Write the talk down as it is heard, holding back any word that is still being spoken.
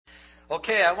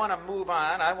Okay, I want to move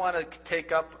on. I want to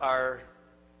take up our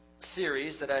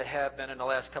series that I have been in the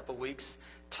last couple of weeks,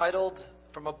 titled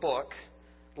from a book,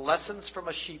 Lessons from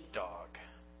a Sheepdog.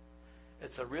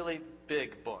 It's a really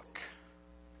big book.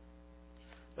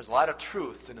 There's a lot of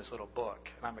truths in this little book,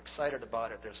 and I'm excited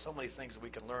about it. There's so many things that we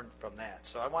can learn from that.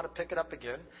 So I want to pick it up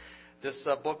again. This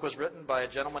book was written by a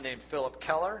gentleman named Philip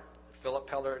Keller. Philip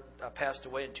Keller passed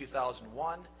away in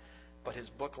 2001, but his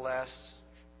book lasts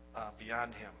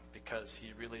beyond him because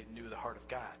he really knew the heart of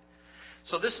God.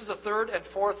 So this is the third and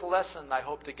fourth lesson I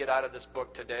hope to get out of this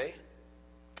book today.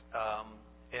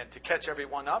 And to catch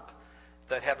everyone up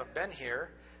that haven't been here,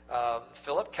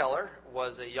 Philip Keller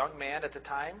was a young man at the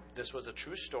time. This was a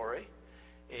true story.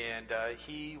 And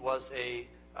he was a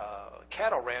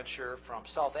cattle rancher from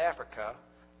South Africa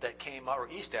that came, or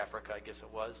East Africa, I guess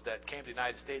it was, that came to the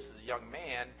United States as a young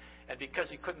man. And because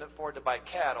he couldn't afford to buy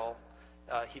cattle,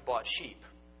 he bought sheep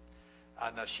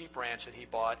on a sheep ranch that he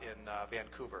bought in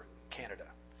Vancouver, Canada.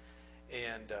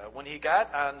 And when he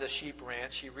got on the sheep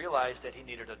ranch, he realized that he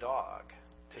needed a dog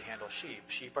to handle sheep.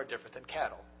 Sheep are different than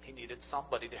cattle. He needed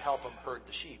somebody to help him herd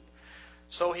the sheep.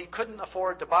 So he couldn't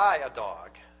afford to buy a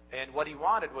dog. And what he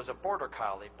wanted was a border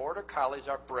collie. Border collies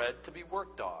are bred to be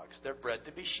work dogs. They're bred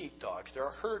to be sheep dogs. They're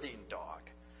a herding dog.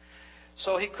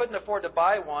 So he couldn't afford to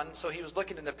buy one, so he was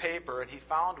looking in the paper, and he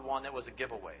found one that was a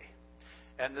giveaway.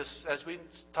 And this, as we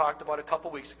talked about a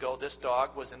couple weeks ago, this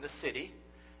dog was in the city,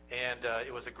 and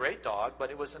it was a great dog,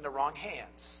 but it was in the wrong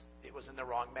hands. It was in the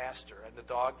wrong master, and the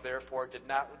dog, therefore, did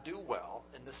not do well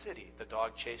in the city. The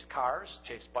dog chased cars,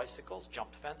 chased bicycles,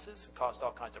 jumped fences, and caused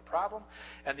all kinds of problems.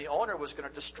 And the owner was going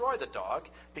to destroy the dog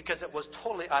because it was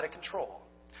totally out of control.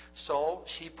 So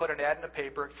she put an ad in the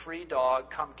paper, "Free dog,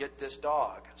 come get this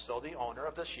dog." So the owner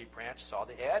of the sheep ranch saw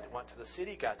the ad, went to the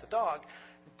city, got the dog,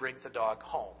 brings the dog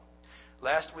home.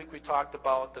 Last week we talked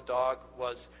about the dog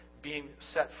was being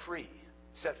set free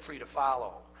to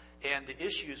follow. And the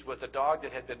issues with a dog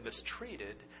that had been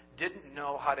mistreated didn't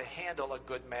know how to handle a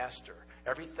good master.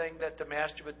 Everything that the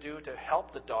master would do to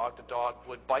help the dog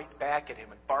would bite back at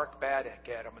him and bark back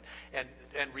at him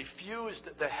and refused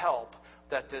the help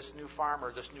that this new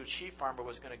sheep farmer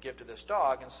was going to give to this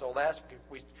dog. And so last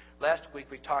week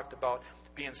we talked about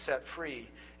being set free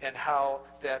and how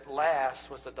that Lass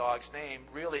was the dog's name.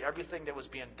 Really, everything that was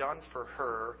being done for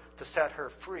her to set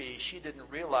her free, she didn't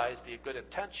realize the good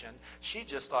intention. She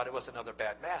just thought it was another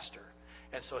bad master.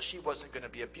 And so she wasn't going to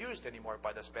be abused anymore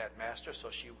by this bad master, so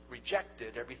she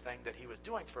rejected everything that he was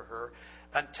doing for her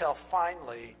until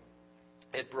finally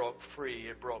it broke free,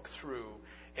 it broke through,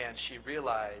 and she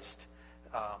realized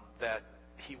that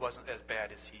he wasn't as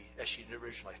bad as she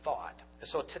originally thought. And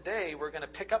so today we're going to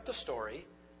pick up the story,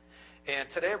 and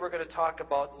today we're going to talk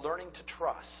about learning to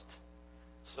trust.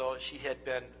 So she had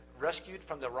been rescued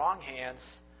from the wrong hands,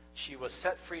 she was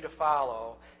set free to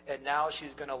follow, and now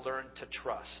she's going to learn to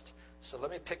trust. So let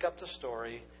me pick up the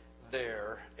story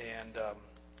there, and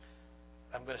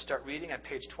I'm going to start reading on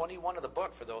page 21 of the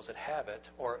book for those that have it,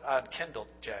 or on Kindle,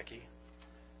 Jackie.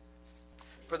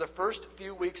 For the first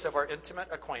few weeks of our intimate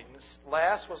acquaintance,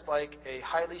 Lass was like a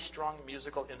highly strung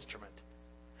musical instrument.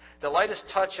 The lightest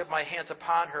touch of my hands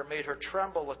upon her made her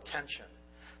tremble with tension.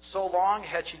 So long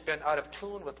had she been out of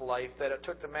tune with life that it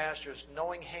took the master's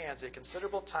knowing hands a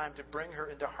considerable time to bring her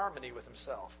into harmony with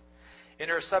himself. In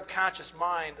her subconscious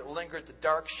mind lingered the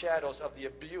dark shadows of the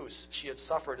abuse she had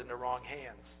suffered in the wrong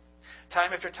hands.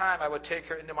 Time after time I would take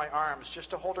her into my arms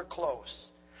just to hold her close.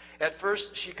 At first,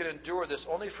 she could endure this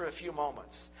only for a few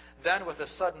moments. Then, with a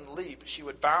sudden leap, she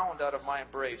would bound out of my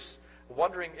embrace,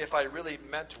 wondering if I really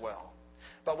meant well.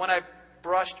 But when I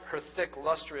brushed her thick,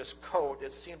 lustrous coat,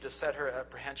 it seemed to set her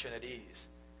apprehension at ease.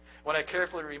 When I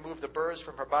carefully removed the burrs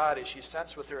from her body, she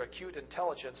sensed with her acute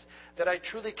intelligence that I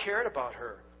truly cared about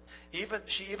her.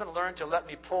 She even learned to let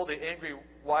me pull the angry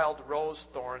wild rose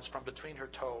thorns from between her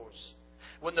toes.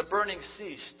 When the burning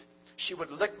ceased, she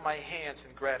would lick my hands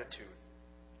in gratitude.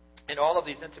 In all of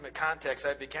these intimate contexts,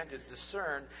 I began to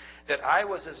discern that I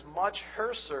was as much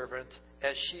her servant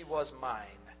as she was mine.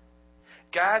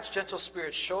 God's gentle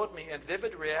spirit showed me in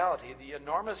vivid reality the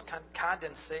enormous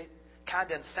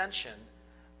condescension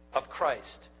of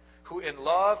Christ, who in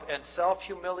love and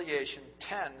self-humiliation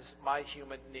tends my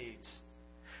human needs.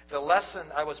 The lesson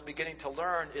I was beginning to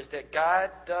learn is that God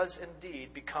does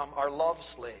indeed become our love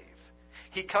slave.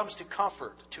 He comes to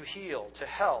comfort, to heal, to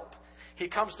help. He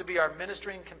comes to be our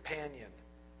ministering companion.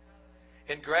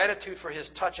 In gratitude for His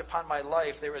touch upon my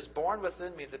life, there is born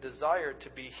within me the desire to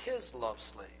be His love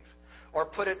slave. Or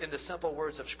put it in the simple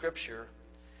words of Scripture,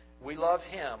 we love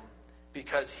Him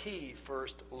because He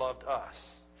first loved us.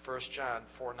 1 John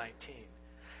 4:19.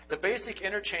 The basic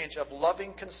interchange of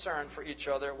loving concern for each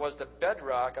other was the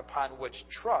bedrock upon which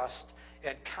trust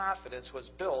and confidence was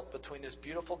built between this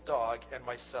beautiful dog and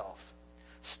myself.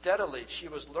 Steadily, she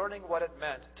was learning what it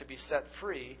meant to be set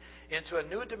free into a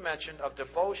new dimension of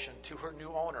devotion to her new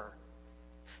owner.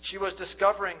 She was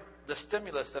discovering the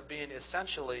stimulus of being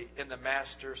essentially in the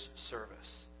Master's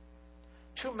service.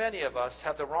 Too many of us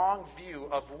have the wrong view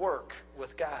of work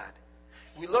with God.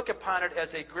 We look upon it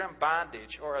as a grim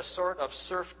bondage or a sort of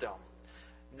serfdom.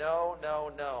 No, no,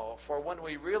 no. For when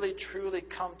we really truly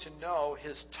come to know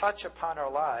His touch upon our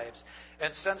lives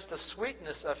and sense the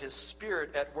sweetness of His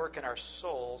Spirit at work in our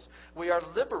souls, we are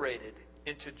liberated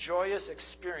into joyous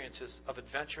experiences of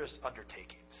adventurous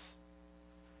undertakings.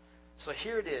 So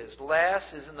here it is.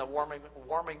 Lass is in the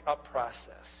warming up process.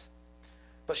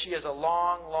 But she has a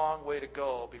long, long way to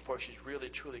go before she's really,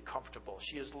 truly comfortable.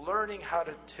 She is learning how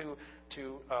to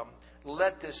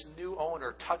let this new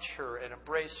owner touch her and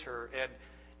embrace her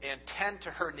and tend to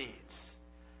her needs.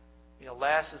 You know,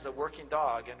 Lass is a working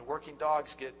dog, and working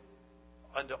dogs get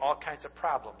into all kinds of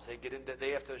problems.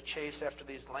 They have to chase after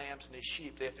these lambs and these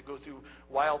sheep. They have to go through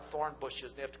wild thorn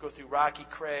bushes. They have to go through rocky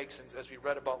crags, and as we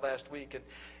read about last week.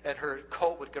 And her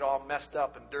coat would get all messed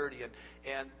up and dirty.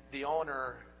 And the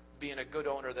owner, being a good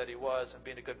owner that he was and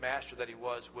being a good master that he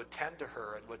was, would tend to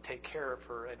her and would take care of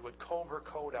her and would comb her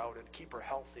coat out and keep her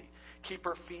healthy, keep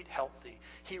her feet healthy.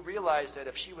 He realized that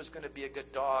if she was going to be a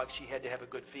good dog, she had to have a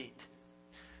good feet.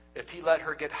 If he let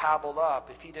her get hobbled up,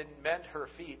 if he didn't mend her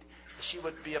feet, she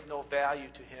would be of no value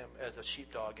to him as a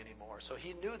sheepdog anymore. So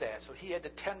he knew that. So he had to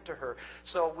tend to her.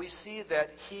 So we see that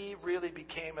he really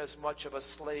became as much of a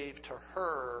slave to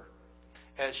her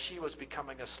as she was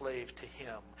becoming a slave to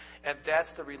him. And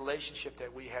that's the relationship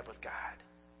that we have with God.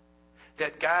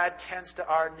 That God tends to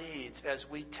our needs as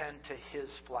we tend to His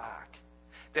flock.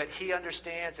 That He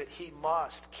understands that He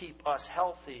must keep us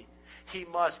healthy. He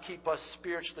must keep us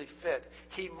spiritually fit.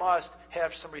 He must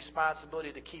have some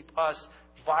responsibility to keep us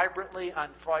vibrantly on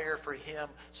fire for Him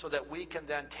so that we can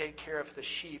then take care of the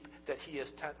sheep that He has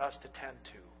sent us to tend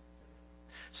to.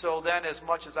 So then, as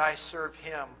much as I serve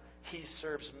Him, He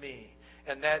serves me.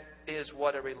 And that is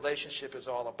what a relationship is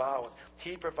all about.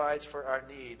 He provides for our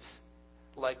needs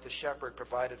like the shepherd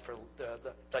provided for,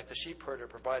 like the sheep herder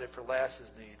provided for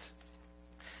Lass's needs.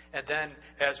 And then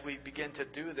as we begin to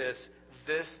do this,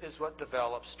 this is what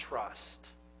develops trust.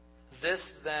 This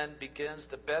then begins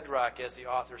the bedrock, as the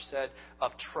author said,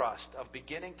 of trust, of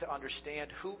beginning to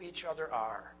understand who each other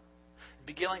are,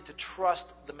 beginning to trust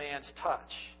the man's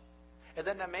touch, and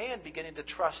then the man beginning to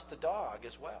trust the dog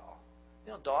as well.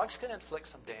 You know, dogs can inflict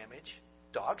some damage.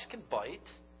 Dogs can bite.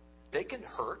 They can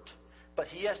hurt. But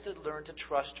he has to learn to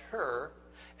trust her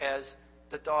as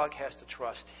the dog has to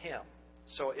trust him.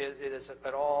 So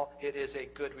it is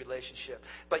a good relationship.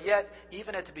 But yet,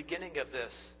 even at the beginning of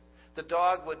this, the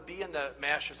dog would be in the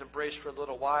master's embrace for a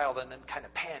little while and then kind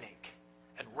of panic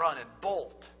and run and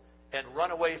bolt and run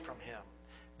away from him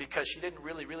because she didn't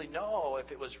really know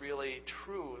if it was really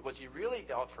true. Was he really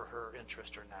out for her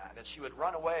interest or not? And she would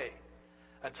run away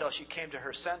until she came to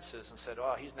her senses and said,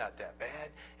 oh, he's not that bad,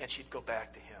 and she'd go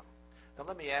back to him. Now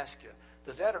let me ask you,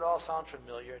 does that at all sound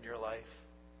familiar in your life?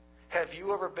 Have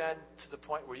you ever been to the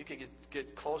point where you could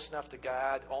get close enough to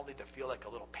God only to feel like a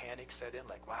little panic set in,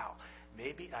 like, wow,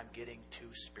 maybe I'm getting too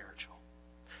spiritual.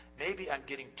 Maybe I'm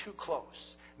getting too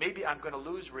close. Maybe I'm going to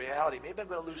lose reality. Maybe I'm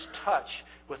going to lose touch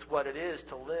with what it is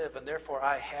to live, and therefore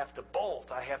I have to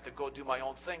bolt. I have to go do my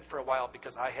own thing for a while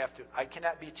because I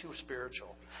cannot be too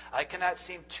spiritual. I cannot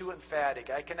seem too emphatic.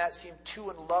 I cannot seem too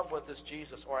in love with this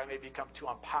Jesus, or I may become too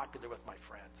unpopular with my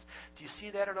friends. Do you see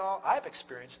that at all? I've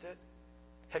experienced it.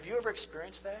 Have you ever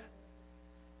experienced that?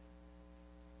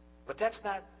 But that's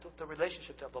not the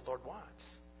relationship that the Lord wants.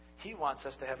 He wants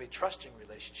us to have a trusting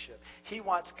relationship. He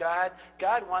wants God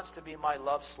wants to be my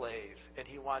love slave, and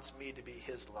He wants me to be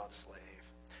His love slave.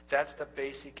 That's the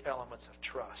basic elements of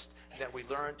trust, that we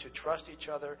learn to trust each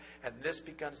other, and this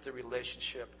begins the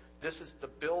relationship. This is the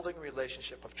building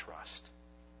relationship of trust.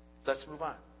 Let's move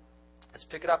on. Let's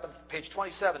pick it up on page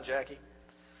 27, Jackie.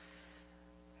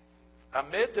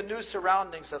 Amid the new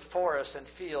surroundings of forests and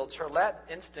fields, her Latin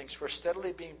instincts were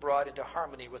steadily being brought into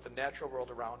harmony with the natural world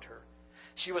around her.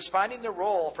 She was finding the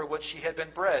role for which she had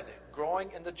been bred,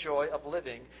 growing in the joy of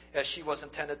living as she was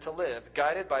intended to live,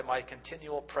 guided by my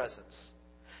continual presence.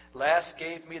 Lass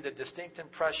gave me the distinct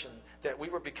impression that we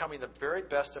were becoming the very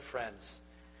best of friends.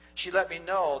 She let me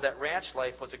know that ranch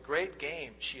life was a great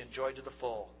game she enjoyed to the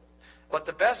full. But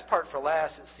the best part for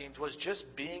Lass, it seemed, was just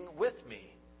being with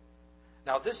me.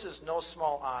 Now, this is no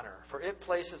small honor, for it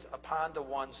places upon the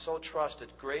one so trusted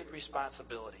great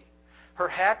responsibility. Her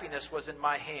happiness was in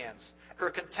my hands. Her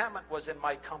contentment was in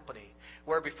my company.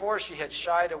 Where before she had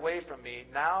shied away from me,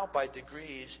 now by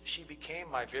degrees she became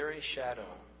my very shadow.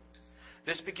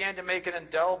 This began to make an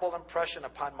indelible impression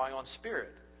upon my own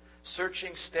spirit.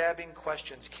 Searching, stabbing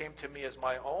questions came to me as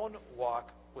my own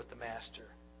walk with the Master.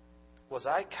 Was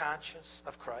I conscious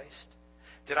of Christ?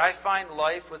 Did I find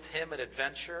life with Him an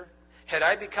adventure? Had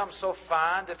I become so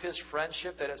fond of His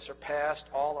friendship that it surpassed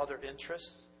all other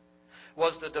interests?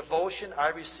 Was the devotion I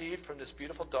received from this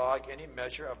beautiful dog any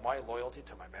measure of my loyalty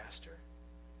to my Master?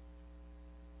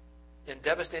 In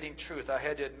devastating truth, I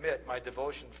had to admit my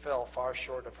devotion fell far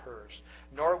short of hers,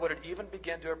 nor would it even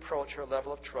begin to approach her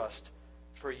level of trust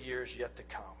for years yet to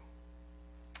come.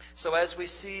 So as we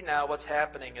see now, what's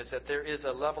happening is that there is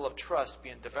a level of trust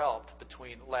being developed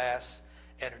between Lass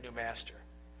and her new master.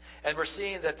 And we're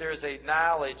seeing that there is a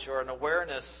knowledge or an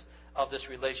awareness of this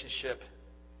relationship.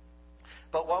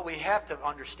 But what we have to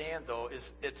understand, though, is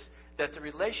that the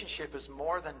relationship is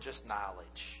more than just knowledge.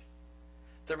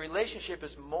 The relationship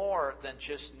is more than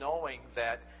just knowing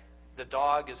that the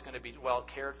dog is going to be well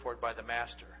cared for by the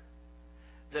master.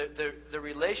 The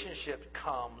relationship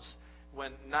comes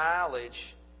when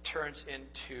knowledge turns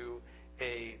into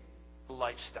a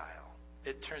lifestyle.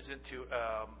 It turns into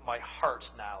my heart's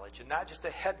knowledge, and not just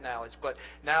a head knowledge, but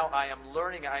now I am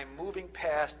learning, I am moving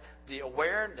past the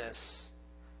awareness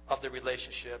of the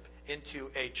relationship into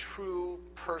a true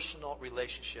personal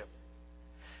relationship.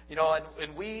 You know,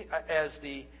 and we, as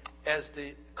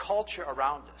the culture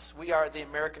around us, we are the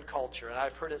American culture, and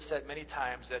I've heard it said many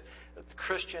times that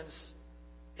Christians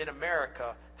in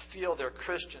America feel they're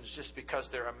Christians just because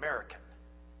they're American.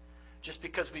 Just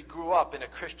because we grew up in a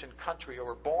Christian country or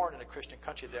were born in a Christian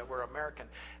country that we're American.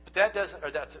 But that doesn't,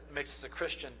 or that makes us a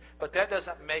Christian, but that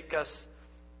doesn't make us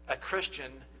a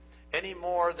Christian any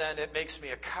more than it makes me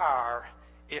a car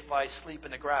if I sleep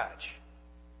in the garage.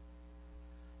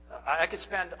 I could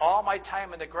spend all my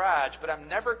time in the garage, but I'm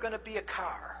never going to be a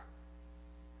car.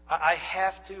 I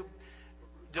have to.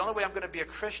 The only way I'm going to be a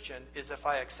Christian is if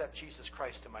I accept Jesus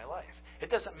Christ in my life. It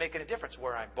doesn't make any difference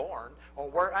where I'm born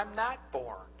or where I'm not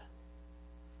born.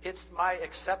 It's my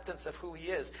acceptance of who He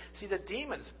is. See, the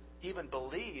demons even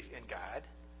believe in God.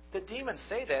 The demons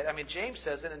say that. I mean, James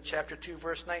says it in chapter 2,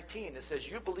 verse 19. It says,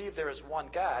 you believe there is one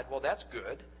God. Well, that's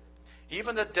good.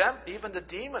 Even the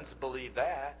demons believe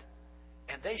that,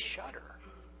 and they shudder.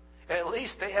 At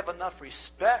least they have enough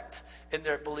respect in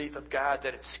their belief of God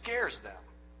that it scares them.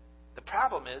 The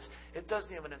problem is, it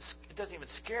doesn't even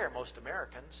scare most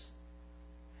Americans.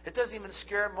 It doesn't even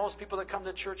scare most people that come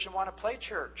to church and want to play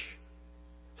church.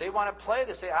 They want to play.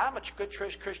 They say, I'm a good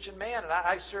Christian man, and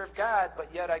I serve God, but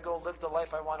yet I go live the life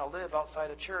I want to live outside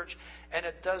of church, and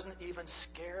it doesn't even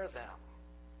scare them.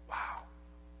 Wow.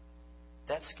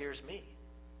 That scares me.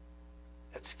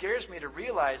 It scares me to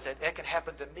realize that it can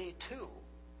happen to me too.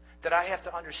 That I have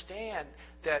to understand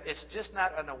that it's just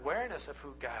not an awareness of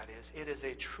who God is. It is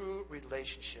a true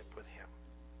relationship with Him.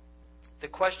 The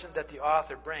question that the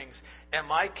author brings,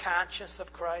 am I conscious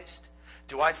of Christ?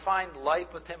 Do I find life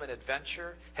with Him an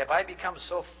adventure? Have I become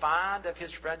so fond of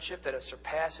His friendship that it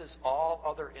surpasses all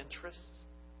other interests?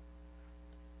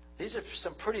 These are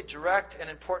some pretty direct and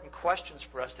important questions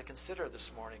for us to consider this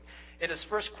morning. In his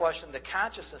first question, the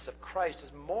consciousness of Christ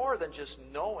is more than just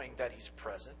knowing that He's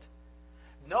present.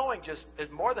 Is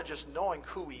more than just knowing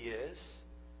who He is,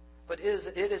 but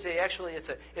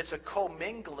it's a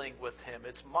commingling with Him.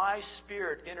 It's my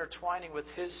spirit intertwining with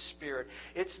His spirit.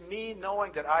 It's me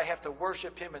knowing that I have to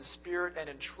worship Him in spirit and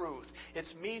in truth.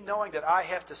 It's me knowing that I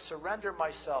have to surrender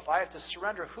myself. I have to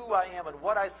surrender who I am and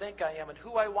what I think I am and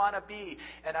who I want to be.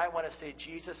 And I want to say,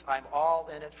 Jesus, I'm all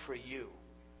in it for You.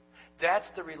 That's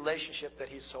the relationship that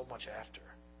He's so much after.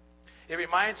 It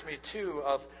reminds me, too,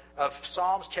 of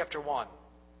Psalms chapter 1.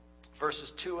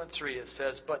 Verses 2 and 3, it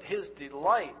says, but his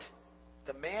delight,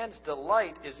 the man's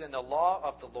delight is in the law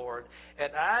of the Lord,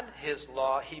 and on His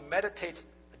law he meditates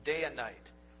day and night.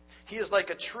 He is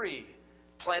like a tree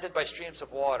planted by streams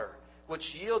of water, which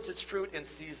yields its fruit in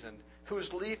season, whose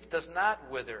leaf does not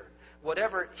wither.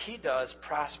 Whatever he does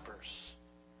prospers.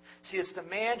 See, it's the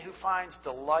man who finds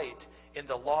delight in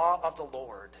the law of the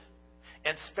Lord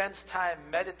and spends time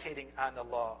meditating on the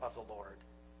law of the Lord,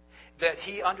 that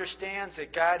he understands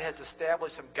that God has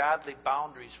established some godly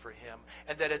boundaries for him,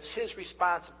 and that it's his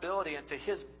responsibility and to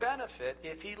his benefit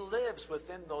if he lives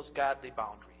within those godly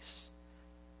boundaries.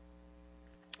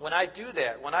 When I do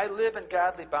that, when I live in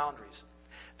godly boundaries,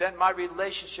 then my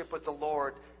relationship with the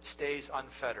Lord stays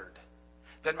unfettered.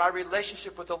 Then my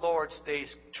relationship with the Lord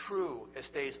stays true, it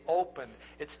stays open,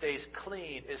 it stays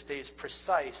clean, it stays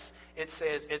precise. It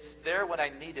says it's there when I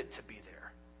need it to be there.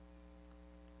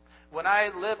 when I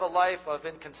live a life of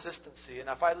inconsistency, and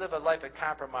if I live a life of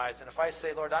compromise, and if I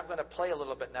say, Lord, I'm going to play a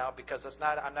little bit now because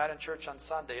I'm not in church on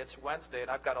Sunday, it's Wednesday,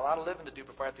 and I've got a lot of living to do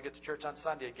before I have to get to church on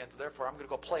Sunday again, so therefore I'm going to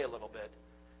go play a little bit.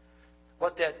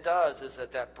 What that does is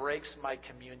that breaks my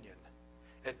communion.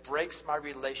 It breaks my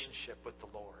relationship with the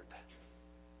Lord.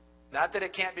 Not that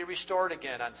it can't be restored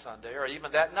again on Sunday, or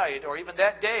even that night, or even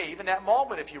that day, even that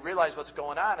moment, if you realize what's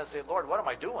going on and say, Lord, what am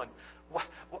I doing?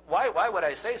 Why would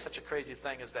I say such a crazy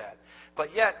thing as that?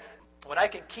 But yet, when I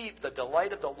can keep the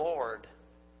delight of the Lord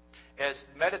as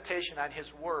meditation on His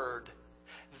Word,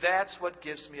 that's what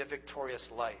gives me a victorious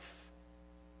life.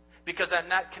 Because I'm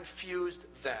not confused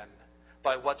then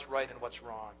by what's right and what's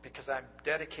wrong, because I'm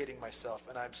dedicating myself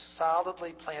and I'm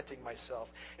solidly planting myself.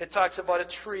 It talks about a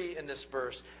tree in this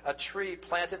verse, a tree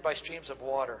planted by streams of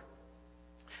water.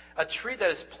 A tree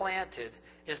that is planted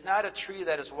is not a tree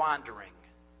that is wandering.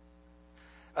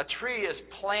 A tree is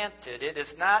planted, it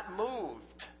is not moved.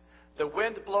 The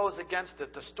wind blows against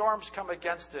it, the storms come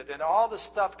against it, and all the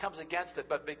stuff comes against it.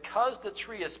 But because the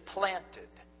tree is planted,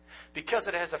 because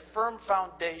it has a firm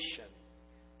foundation,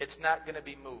 it's not going to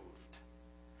be moved.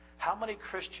 How many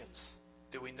Christians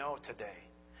do we know today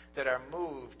that are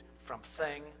moved from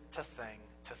thing to thing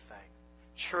to thing?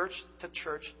 Church to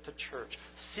church to church,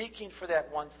 seeking for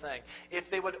that one thing. If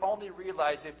we would only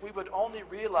realize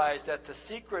that the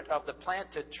secret of the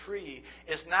planted tree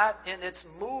is not in its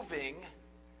moving,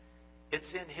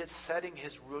 it's in His setting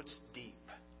His roots deep.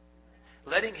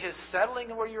 Letting His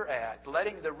settling where you're at,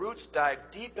 letting the roots dive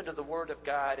deep into the Word of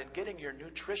God and getting your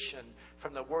nutrition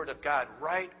from the Word of God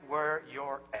right where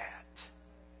you're at.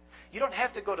 You don't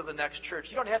have to go to the next church.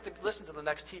 You don't have to listen to the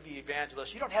next TV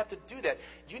evangelist. You don't have to do that.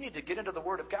 You need to get into the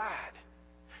Word of God.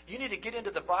 You need to get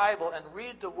into the Bible and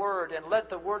read the Word and let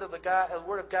the Word of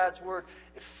God's Word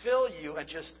fill you and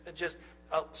just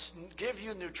give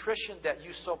you nutrition that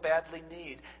you so badly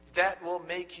need. That will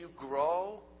make you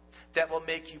grow. That will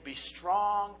make you be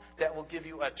strong. That will give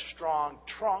you a strong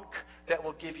trunk. That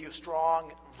will give you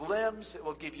strong limbs. It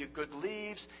will give you good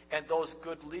leaves. And those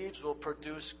good leaves will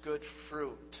produce good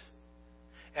fruit.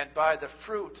 And by the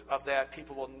fruit of that,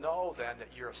 people will know then that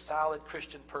you're a solid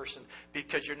Christian person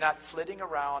because you're not flitting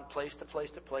around place to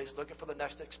place to place looking for the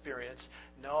next experience.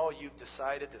 No, you've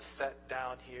decided to set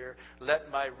down here, let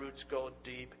my roots go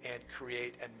deep, and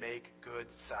create and make good,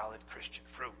 solid Christian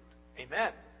fruit.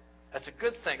 Amen. That's a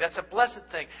good thing. That's a blessed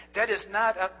thing. That is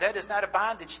not a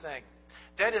bondage thing.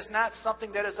 That is not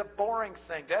something that is a boring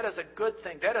thing. That is a good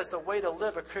thing. That is the way to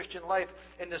live a Christian life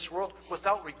in this world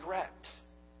without regret.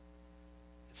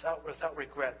 It's out without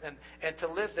regret. And to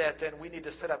live that, then we need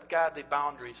to set up godly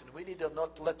boundaries. And we need to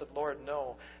let the Lord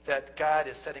know that God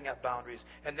is setting up boundaries.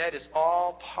 And that is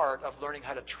all part of learning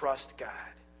how to trust God.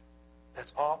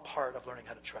 That's all part of learning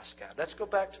how to trust God. Let's go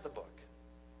back to the book.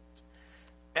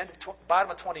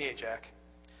 Bottom of 28, Jack.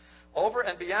 Over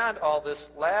and beyond all this,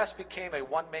 Lass became a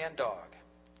one-man dog.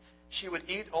 She would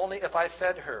eat only if I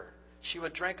fed her. She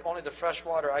would drink only the fresh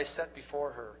water I set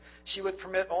before her. She would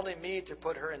permit only me to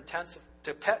pet her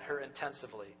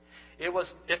intensively.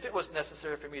 If it was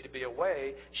necessary for me to be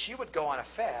away, she would go on a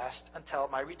fast until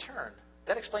my return.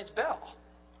 That explains Belle.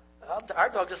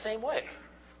 Our dog's the same way.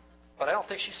 But I don't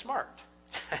think she's smart.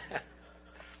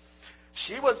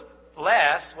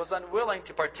 Lass was unwilling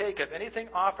to partake of anything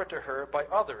offered to her by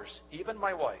others, even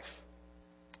my wife.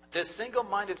 This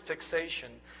single-minded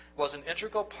fixation was an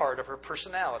integral part of her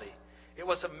personality. It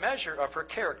was a measure of her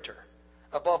character.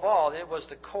 Above all, it was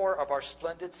the core of our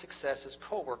splendid success as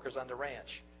co-workers on the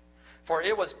ranch. For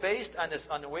it was based on this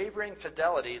unwavering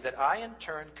fidelity that I, in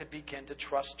turn, could begin to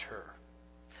trust her.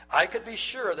 I could be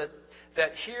sure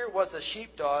that here was a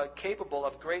sheepdog capable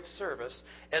of great service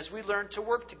as we learned to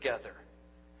work together.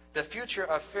 The future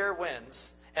of fair winds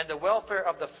and the welfare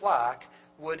of the flock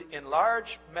would in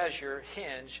large measure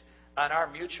hinge on our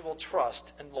mutual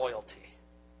trust and loyalty.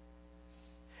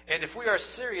 And if we are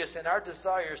serious in our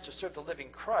desires to serve the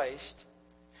living Christ,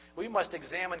 we must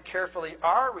examine carefully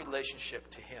our relationship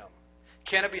to Him.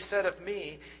 Can it be said of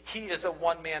me, He is a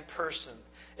one-man person?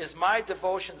 Is my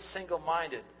devotion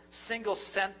single-minded,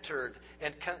 single-centered,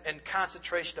 and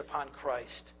concentration upon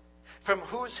Christ? From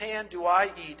whose hand do I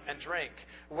eat and drink?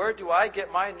 Where do I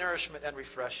get my nourishment and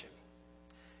refreshing?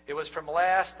 It was from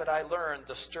Lass that I learned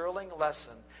the sterling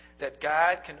lesson that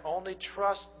God can only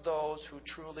trust those who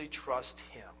truly trust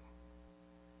Him.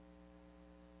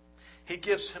 He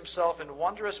gives Himself in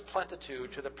wondrous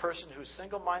plenitude to the person whose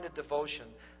single-minded devotion,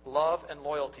 love, and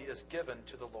loyalty is given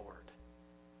to the Lord.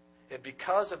 And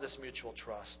because of this mutual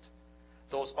trust,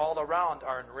 those all around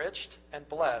are enriched and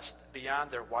blessed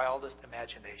beyond their wildest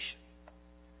imagination.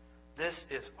 This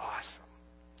is awesome.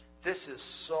 This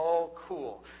is so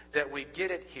cool that we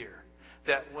get it here.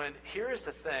 Here's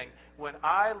the thing, when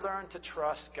I learn to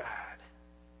trust God,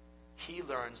 He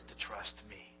learns to trust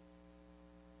me.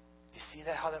 Do you see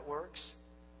how that works?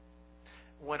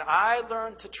 When I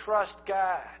learn to trust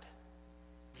God,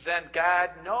 then God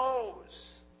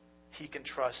knows He can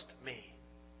trust me.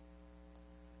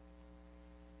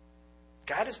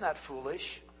 God is not foolish.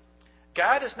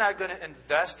 God is not going to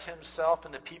invest Himself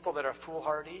in the people that are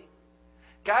foolhardy.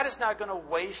 God is not going to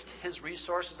waste His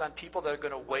resources on people that are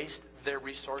going to waste their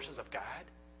resources of God.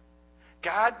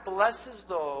 God blesses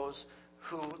those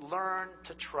who learn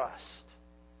to trust.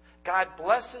 God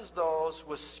blesses those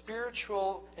with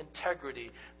spiritual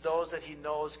integrity, those that He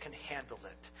knows can handle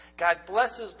it. God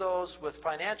blesses those with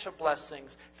financial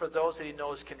blessings for those that He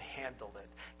knows can handle it.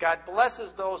 God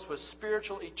blesses those with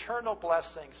spiritual eternal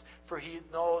blessings for He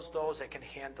knows those that can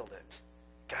handle it.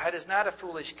 God is not a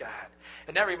foolish God.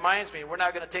 And that reminds me, we're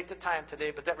not going to take the time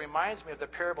today, but that reminds me of the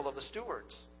parable of the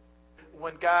stewards.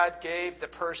 When God gave the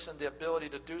person the ability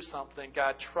to do something,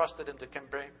 God trusted him to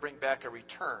bring back a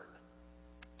return.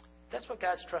 That's what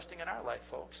God's trusting in our life,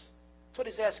 folks. That's what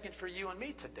He's asking for you and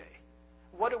me today.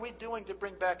 What are we doing to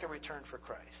bring back a return for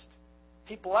Christ?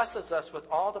 He blesses us with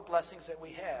all the blessings that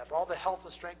we have, all the health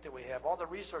and strength that we have, all the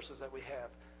resources that we have,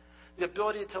 the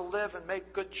ability to live and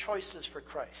make good choices for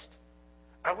Christ.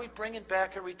 Are we bringing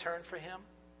back a return for Him?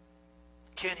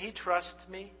 Can He trust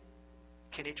me?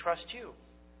 Can He trust you?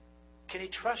 Can He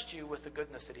trust you with the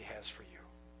goodness that He has for you?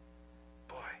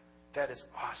 Boy, that is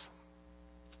awesome.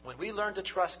 When we learn to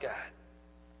trust God,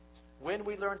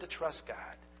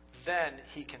 then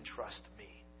He can trust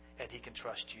me and He can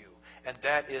trust you. And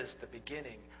that is the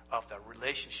beginning of the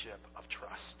relationship of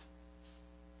trust.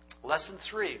 Lesson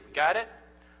 3. Got it?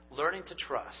 Learning to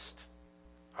trust.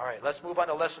 All right, let's move on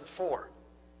to lesson 4.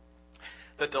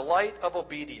 The delight of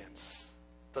obedience.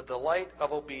 The delight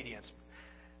of obedience.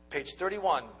 Page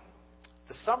 31.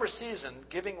 The summer season,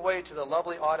 giving way to the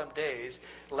lovely autumn days,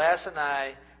 Lass and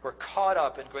I were caught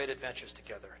up in great adventures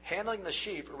together. Handling the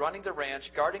sheep, running the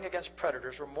ranch, guarding against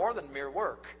predators were more than mere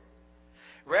work.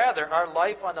 Rather, our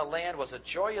life on the land was a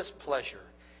joyous pleasure.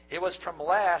 It was from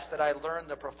Lass that I learned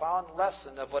the profound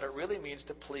lesson of what it really means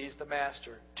to please the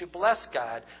Master, to bless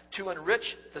God, to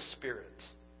enrich the Spirit.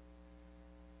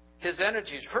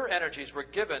 Her energies were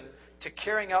given to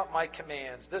carrying out my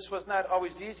commands. This was not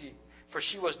always easy, for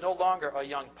she was no longer a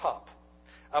young pup.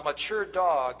 A mature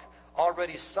dog,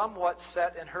 already somewhat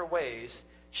set in her ways,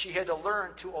 she had to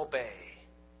learn to obey.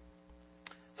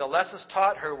 The lessons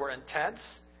taught her were intense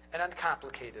and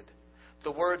uncomplicated.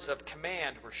 The words of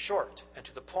command were short and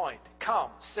to the point.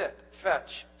 Come, sit, fetch,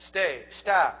 stay,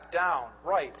 stop, down,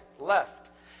 right, left,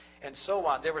 and so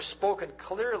on. They were spoken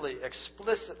clearly,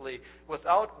 explicitly,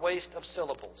 without waste of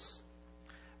syllables.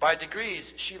 By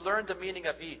degrees, she learned the meaning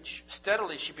of each.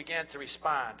 Steadily, she began to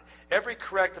respond. Every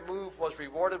correct move was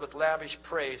rewarded with lavish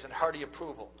praise and hearty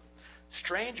approval.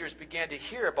 Strangers began to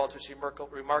hear about this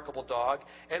remarkable dog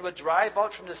and would drive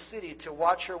out from the city to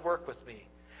watch her work with me.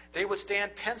 They would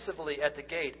stand pensively at the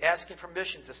gate, asking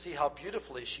permission to see how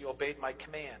beautifully she obeyed my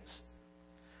commands.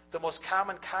 The most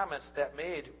common comments that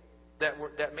made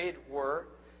were,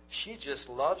 "She just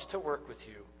loves to work with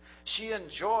you. She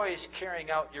enjoys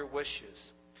carrying out your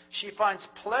wishes. She finds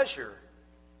pleasure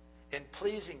in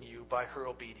pleasing you by her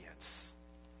obedience."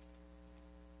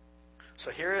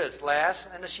 So here is Lass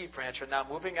and the sheep rancher now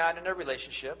moving on in their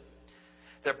relationship.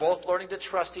 They're both learning to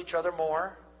trust each other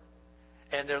more.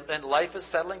 And life is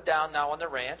settling down now on the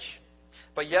ranch.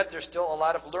 But yet there's still a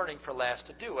lot of learning for Lass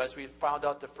to do. As we found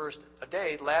out the first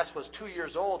day, Lass was 2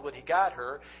 years old when he got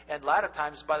her. And a lot of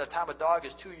times by the time a dog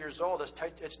is 2 years old,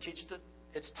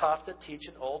 it's tough to teach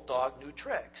an old dog new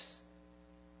tricks.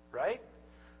 Right?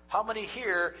 How many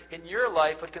here in your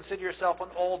life would consider yourself an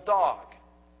old dog?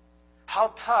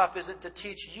 How tough is it to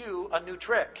teach you a new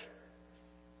trick?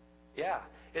 Yeah,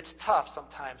 it's tough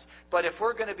sometimes. But if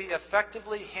we're going to be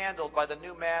effectively handled by the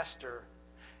new master,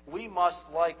 we must,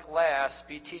 like Lass,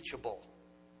 be teachable.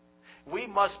 We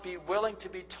must be willing to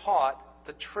be taught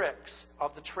the tricks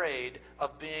of the trade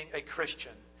of being a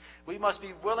Christian. We must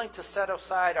be willing to set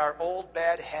aside our old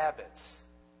bad habits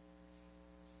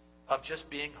of just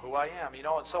being who I am. You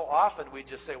know, and so often we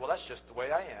just say, well, that's just the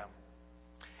way I am.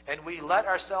 And we let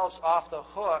ourselves off the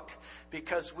hook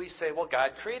because we say, well,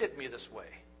 God created me this way.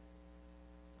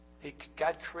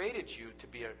 God created you to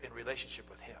be in relationship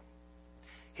with Him.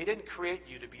 He didn't create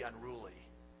you to be unruly.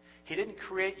 He didn't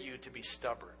create you to be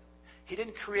stubborn. He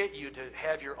didn't create you to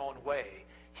have your own way.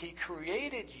 He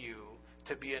created you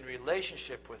to be in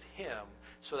relationship with Him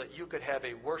so that you could have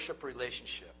a worship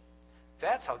relationship.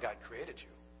 That's how God created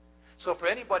you. So for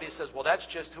anybody who says, well, that's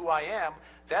just who I am,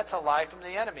 that's a lie from the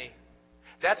enemy.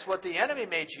 That's what the enemy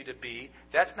made you to be.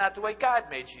 That's not the way God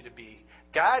made you to be.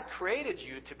 God created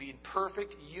you to be in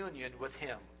perfect union with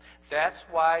Him. That's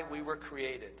why we were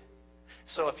created.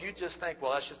 So if you just think,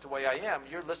 well, that's just the way I am,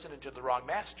 you're listening to the wrong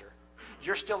master.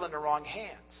 You're still in the wrong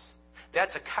hands.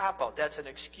 That's a cop-out. That's an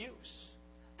excuse.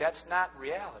 That's not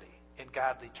reality in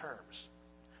godly terms.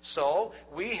 So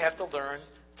we have to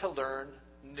learn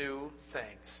new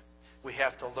things. We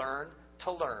have to learn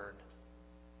to learn.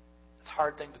 It's a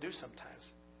hard thing to do sometimes.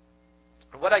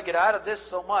 And what I get out of this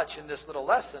so much in this little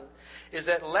lesson is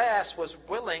that Lass was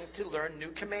willing to learn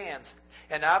new commands.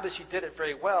 And obviously did it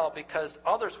very well because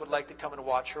others would like to come and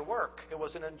watch her work. It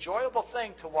was an enjoyable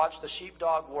thing to watch the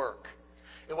sheepdog work.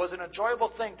 It was an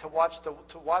enjoyable thing to watch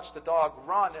the dog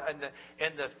run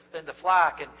in the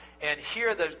flock and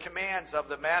hear the commands of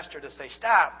the master to say,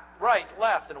 stop, right,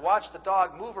 left, and watch the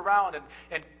dog move around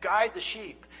and guide the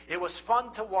sheep. It was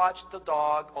fun to watch the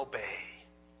dog obey.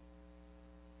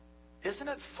 Isn't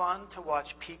it fun to watch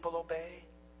people obey?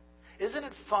 Isn't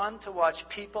it fun to watch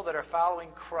people that are following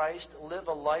Christ live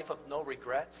a life of no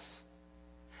regrets?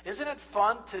 Isn't it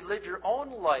fun to live your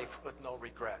own life with no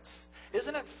regrets?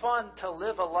 Isn't it fun to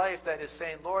live a life that is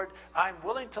saying, Lord, I'm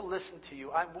willing to listen to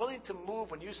you. I'm willing to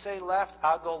move. When you say left,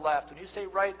 I'll go left. When you say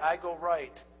right, I go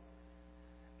right.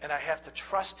 And I have to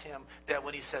trust Him that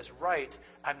when He says right,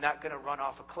 I'm not going to run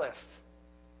off a cliff.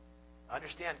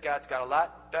 Understand, God's got a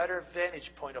lot better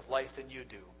vantage point of life than you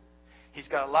do. He's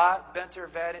got a lot better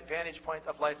vantage point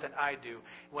of life than I do.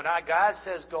 When God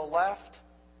says go left,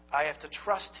 I have to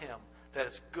trust Him that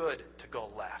it's good to go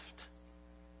left.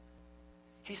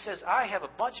 He says, I have a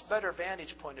much better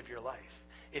vantage point of your life.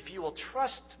 If you will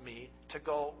trust me to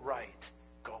go right,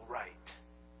 go right.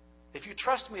 If you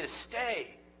trust me to stay,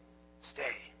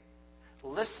 stay.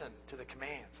 Listen to the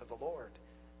commands of the Lord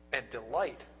and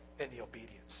delight in the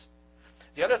obedience.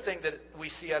 The other thing that we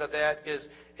see out of that is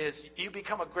you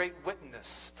become a great witness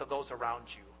to those around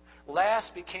you. Lass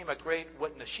became a great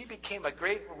witness. She became a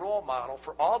great role model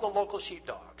for all the local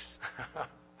sheepdogs.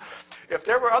 If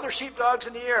there were other sheepdogs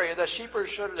in the area, they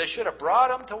should have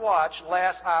brought them to watch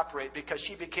Lass operate because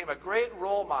she became a great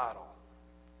role model.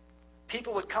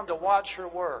 People would come to watch her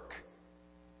work.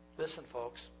 Listen,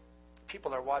 folks,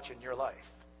 people are watching your life.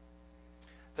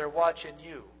 They're watching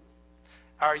you.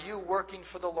 Are you working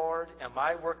for the Lord? Am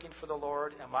I working for the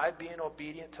Lord? Am I being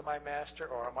obedient to my master,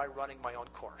 or am I running my own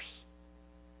course?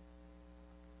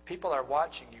 People are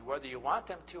watching you, whether you want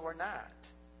them to or not.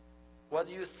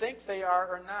 Whether you think they are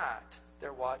or not,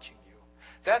 they're watching you.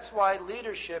 That's why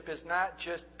leadership is not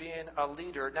just being a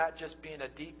leader, not just being a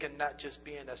deacon, not just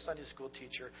being a Sunday school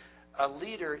teacher. A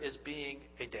leader is being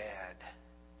a dad.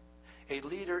 A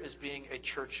leader is being a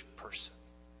church person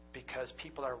because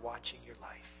people are watching your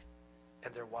life.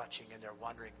 And they're watching and they're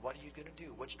wondering, what are you going to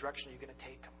do? Which direction are you going to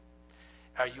take them?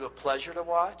 Are you a pleasure to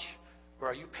watch or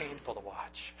are you painful to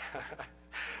watch?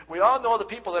 We all know the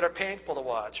people that are painful to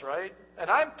watch, right? And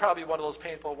I'm probably one of those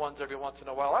painful ones every once in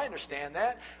a while. I understand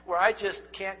that, where I just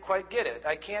can't quite get it.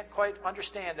 I can't quite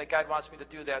understand that God wants me to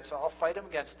do that, so I'll fight Him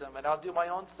against Him, and I'll do my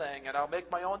own thing, and I'll make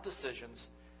my own decisions,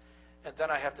 and then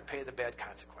I have to pay the bad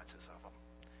consequences of them.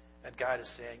 And God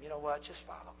is saying, you know what, just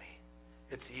follow me.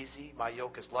 It's easy. My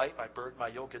yoke is light. My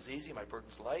yoke is easy. My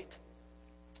burden's light.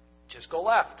 Just go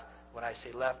left. When I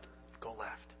say left, go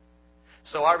left.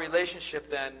 So our relationship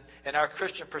then, and our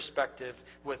Christian perspective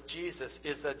with Jesus,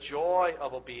 is a joy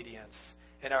of obedience.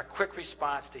 And our quick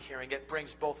response to hearing it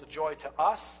brings both the joy to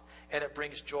us and it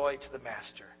brings joy to the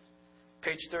Master.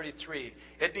 Page 33.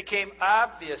 It became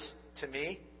obvious to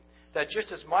me that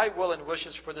just as my will and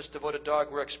wishes for this devoted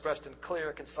dog were expressed in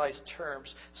clear, concise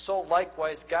terms, so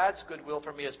likewise God's goodwill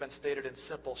for me has been stated in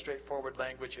simple, straightforward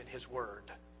language in His Word.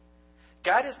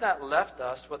 God has not left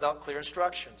us without clear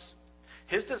instructions.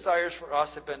 His desires for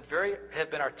us have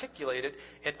been articulated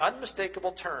in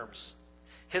unmistakable terms.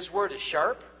 His Word is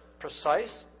sharp,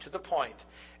 precise, to the point,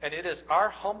 and it is our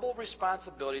humble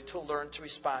responsibility to learn to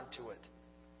respond to it.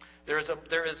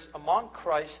 There is among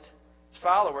Christ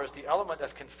followers the element of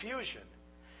confusion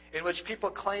in which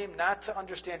people claim not to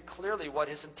understand clearly what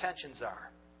His intentions are.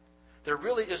 There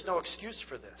really is no excuse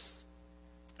for this.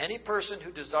 Any person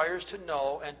who desires to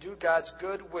know and do God's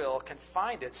good will can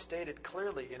find it stated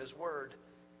clearly in His Word.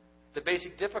 The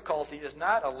basic difficulty is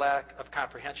not a lack of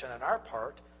comprehension on our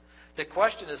part. The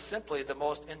question is simply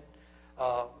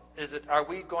are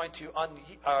we going to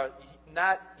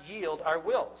not yield our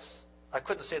wills? I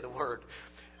couldn't say the word.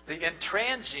 The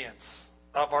intransience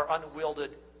of our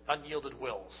unyielded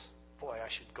wills. Boy, I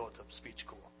should go to speech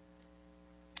school.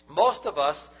 Most of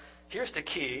us here's the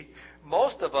key.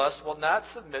 Most of us will not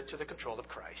submit to the control of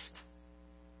Christ.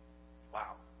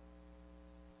 Wow.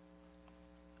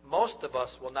 Most of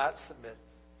us will not submit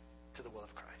to the will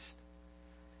of Christ.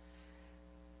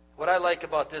 What I like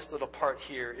about this little part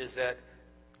here is that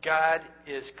God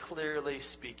is clearly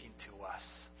speaking to us.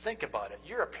 Think about it.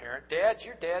 You're a parent. Dads,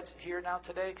 your dad's here now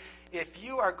today. If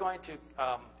you are going to,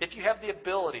 if you have the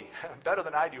ability, better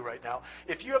than I do right now,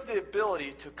 if you have the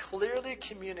ability to clearly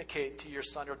communicate to your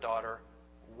son or daughter,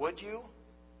 would you?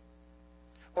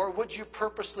 Or would you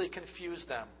purposely confuse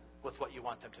them with what you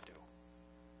want them to do?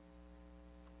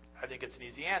 I think it's an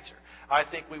easy answer. I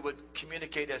think we would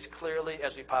communicate as clearly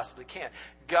as we possibly can.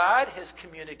 God has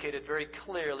communicated very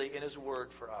clearly in His Word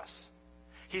for us.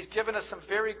 He's given us some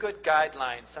very good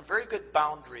guidelines, some very good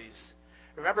boundaries.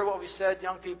 Remember what we said,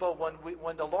 young people?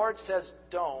 When the Lord says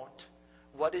don't,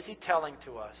 what is He telling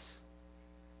to us?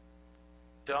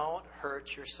 Don't hurt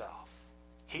yourself.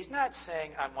 He's not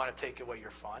saying, I want to take away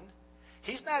your fun.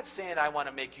 He's not saying, I want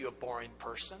to make you a boring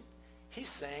person.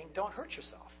 He's saying, don't hurt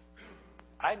yourself.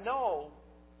 I know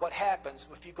what happens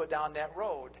if you go down that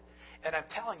road. And I'm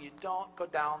telling you, don't go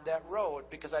down that road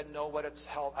because I know what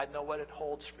it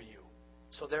holds for you.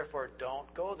 So therefore,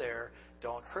 don't go there.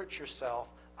 Don't hurt yourself.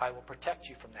 I will protect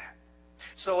you from that.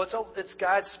 So it's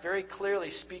God's very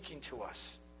clearly speaking to us.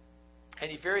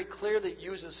 And He very clearly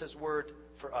uses His Word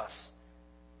for us.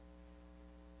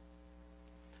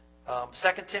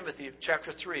 2 Timothy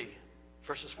chapter 3,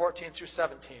 verses 14 through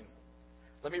 17.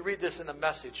 Let me read this in the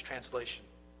Message translation.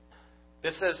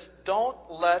 It says, don't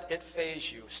let it faze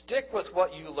you. Stick with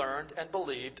what you learned and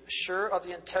believed, sure of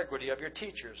the integrity of your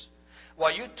teachers,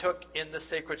 while you took in the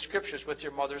sacred scriptures with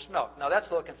your mother's milk. Now, that's a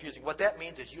little confusing. What that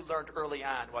means is you learned early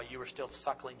on while you were still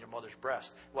suckling your mother's breast.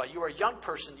 While you were a young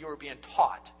person, you were being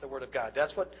taught the Word of God.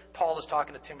 That's what Paul is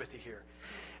talking to Timothy here.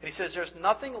 And he says, there's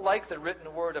nothing like the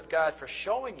written Word of God for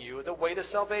showing you the way to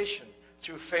salvation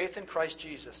through faith in Christ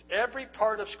Jesus. Every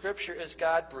part of Scripture is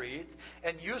God-breathed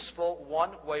and useful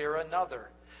one way or another,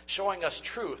 showing us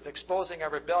truth, exposing our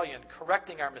rebellion,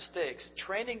 correcting our mistakes,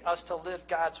 training us to live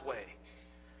God's way.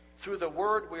 Through the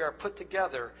Word, we are put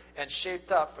together and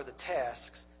shaped up for the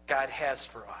tasks God has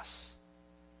for us.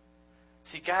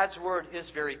 See, God's Word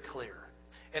is very clear.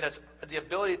 And it's the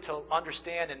ability to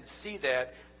understand and see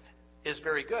that is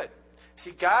very good.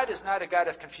 See, God is not a God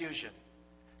of confusion.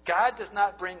 God does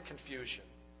not bring confusion.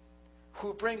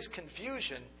 Who brings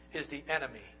confusion is the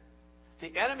enemy.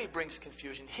 The enemy brings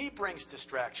confusion. He brings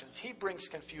distractions. He brings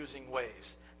confusing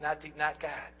ways, not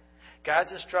God.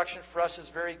 God's instruction for us is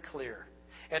very clear.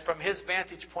 And from His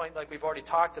vantage point, like we've already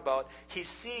talked about, He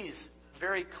sees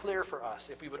very clear for us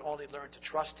if we would only learn to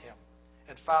trust Him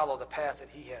and follow the path that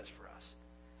He has for us.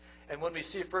 And when we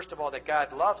see, first of all, that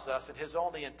God loves us and His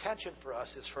only intention for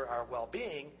us is for our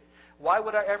well-being, why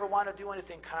would I ever want to do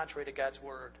anything contrary to God's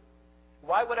Word?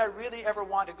 Why would I really ever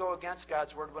want to go against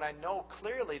God's Word when I know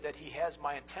clearly that He has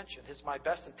my intention, my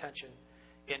best intention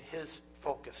in His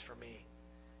focus for me?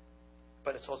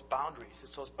 But it's those boundaries.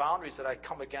 It's those boundaries that I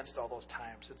come against all those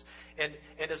times. And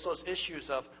it's those issues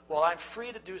of, well, I'm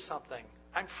free to do something.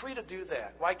 I'm free to do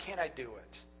that. Why can't I do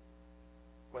it?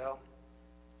 Well,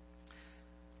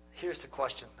 here's the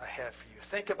question I have for you.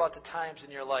 Think about the times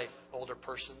in your life, older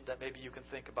person, that maybe you can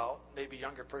think about. Maybe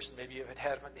younger person, maybe you haven't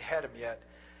had them yet.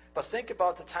 But think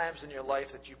about the times in your life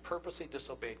that you purposely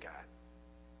disobeyed God.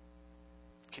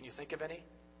 Can you think of any?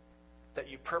 That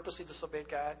you purposely disobeyed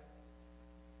God?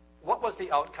 What was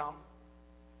the outcome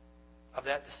of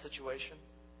that situation?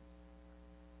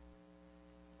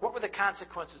 What were the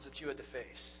consequences that you had to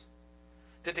face?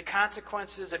 Did the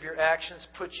consequences of your actions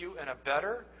put you in a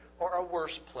better or a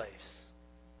worse place?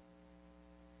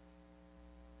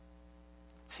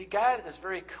 See, God is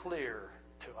very clear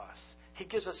to us. He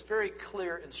gives us very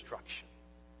clear instruction.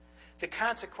 The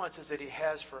consequences that He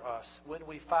has for us when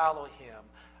we follow Him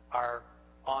are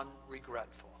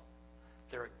unregretful.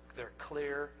 They're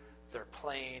clear, they're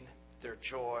plain, they're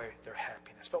joy, they're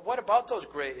happiness. But what about those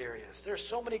gray areas? There's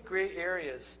so many gray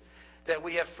areas that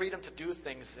we have freedom to do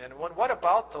things in. What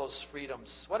about those freedoms?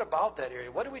 What about that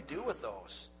area? What do we do with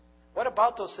those? What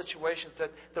about those situations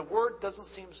that the Word doesn't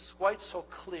seem quite so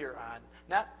clear on,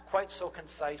 not quite so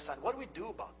concise on? What do we do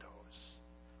about those?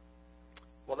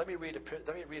 Well, let me read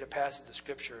a passage of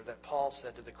Scripture that Paul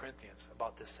said to the Corinthians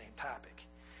about this same topic.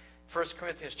 1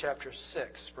 Corinthians chapter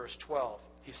 6, verse 12.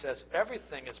 He says,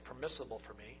 everything is permissible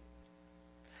for me,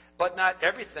 but not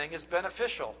everything is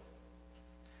beneficial.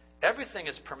 Everything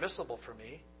is permissible for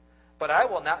me, but I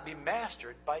will not be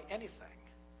mastered by anything.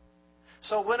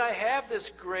 So when I have this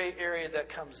gray area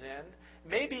that comes in,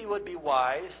 maybe it would be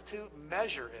wise to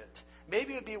measure it.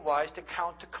 maybe it would be wise to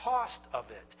count the cost of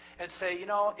it and say,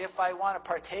 if I want to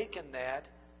partake in that,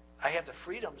 I have the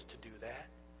freedoms to do that.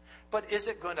 But is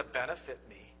it going to benefit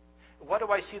me? What do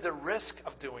I see the risk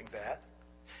of doing that?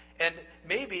 And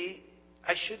maybe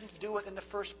I shouldn't do it in the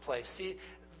first place. See,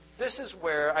 this is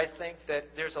where I think that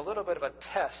there's a little bit of a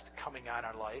test coming on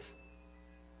our life.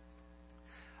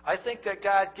 I think that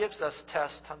God gives us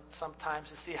tests sometimes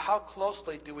to see how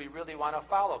closely do we really want to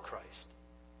follow Christ.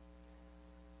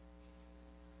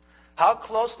 How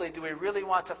closely do we really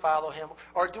want to follow Him?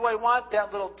 Or do I want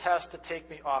that little test to take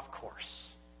me off course?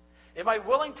 Am I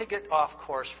willing to get off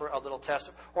course for a little test?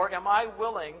 Or am I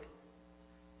willing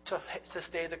to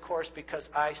stay the course because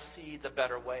I see the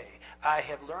better way? I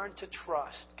have learned to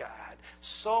trust God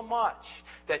so much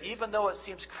that even though it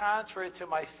seems contrary to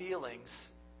my feelings,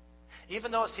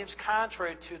 even though it seems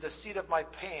contrary to the seat of my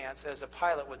pants, as a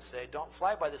pilot would say, don't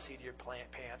fly by the seat of your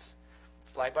pants,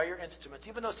 fly by your instruments.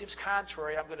 Even though it seems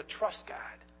contrary, I'm going to trust God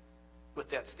with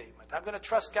that statement. I'm going to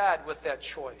trust God with that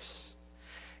choice.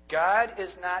 God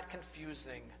is not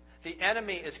confusing. The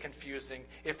enemy is confusing.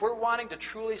 If we're wanting to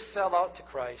truly sell out to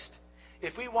Christ,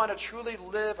 if we want to truly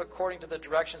live according to the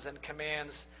directions and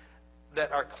commands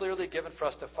that are clearly given for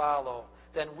us to follow,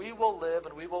 then we will live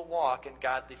and we will walk in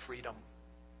godly freedom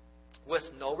with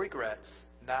no regrets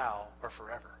now or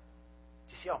forever.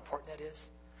 Do you see how important that is?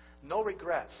 No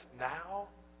regrets now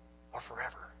or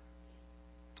forever.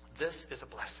 This is a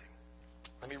blessing.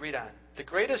 Let me read on. The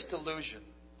greatest delusion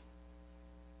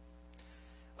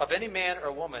of any man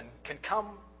or woman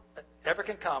ever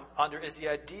can come under is the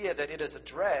idea that it is a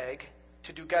drag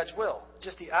to do God's will.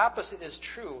 Just the opposite is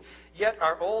true. Yet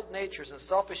our old natures and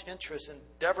selfish interests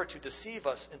endeavor to deceive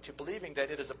us into believing that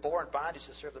it is a bore and bondage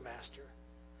to serve the Master.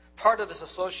 Part of this is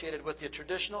associated with the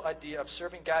traditional idea of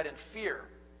serving God in fear.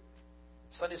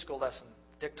 Sunday school lesson.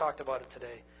 Dick talked about it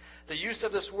today. The use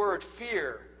of this word,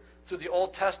 fear, through the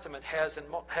Old Testament has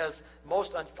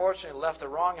most unfortunately left a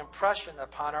wrong impression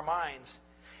upon our minds.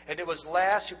 And it was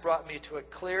Lass who brought me to a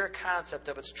clear concept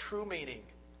of its true meaning.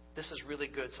 This is really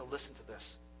good, so listen to this.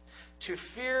 To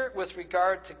fear with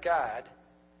regard to God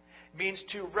means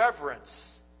to reverence,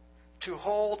 to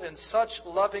hold in such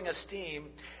loving esteem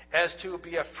as to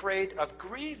be afraid of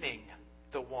grieving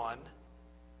the one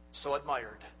so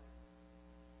admired.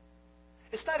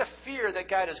 It's not a fear that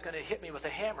God is going to hit me with a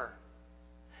hammer.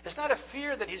 It's not a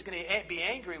fear that He's going to be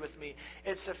angry with me.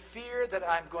 It's a fear that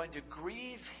I'm going to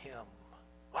grieve Him.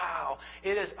 Wow.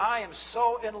 It is, I am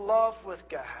so in love with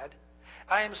God.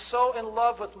 I am so in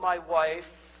love with my wife.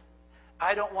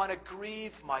 I don't want to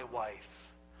grieve my wife.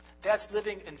 That's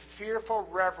living in fearful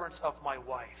reverence of my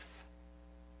wife.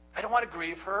 I don't want to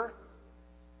grieve her.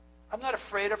 I'm not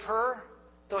afraid of her,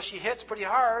 though she hits pretty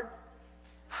hard.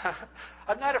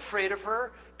 I'm not afraid of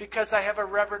her because I have a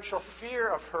reverential fear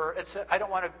of her. I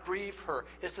don't want to grieve her.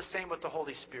 It's the same with the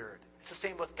Holy Spirit. It's the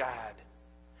same with God.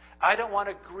 I don't want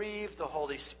to grieve the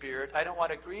Holy Spirit. I don't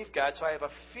want to grieve God, so I have a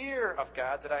fear of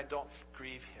God that I don't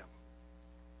grieve Him.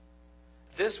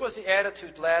 This was the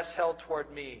attitude Lass held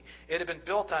toward me. It had been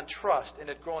built on trust and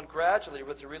had grown gradually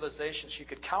with the realization she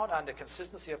could count on the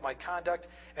consistency of my conduct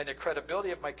and the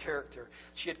credibility of my character.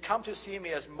 She had come to see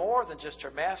me as more than just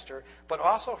her master, but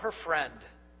also her friend.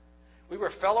 We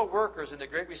were fellow workers in the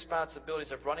great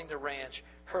responsibilities of running the ranch.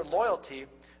 Her loyalty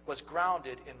was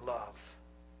grounded in love.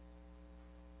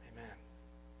 Amen.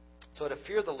 So to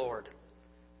fear the Lord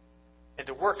and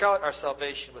to work out our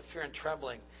salvation with fear and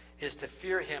trembling is to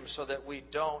fear Him so that we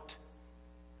don't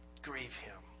grieve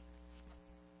Him.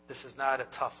 This is not a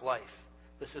tough life.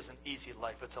 This is an easy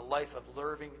life. It's a life of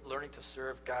learning to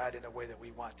serve God in a way that we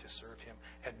want to serve Him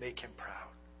and make Him proud.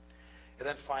 And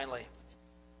then finally,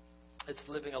 it's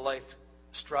living a life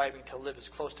striving to live as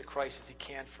close to Christ as He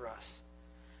can for us.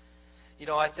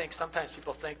 I think sometimes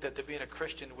people think that to be a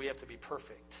Christian, we have to be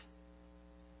perfect.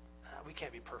 We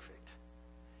can't be perfect.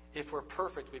 If we're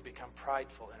perfect, we become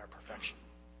prideful in our perfection.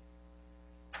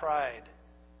 Pride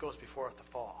goes before the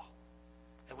fall.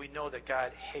 And we know that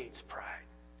God hates pride.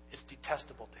 It's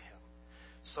detestable to Him.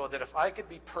 So that if I could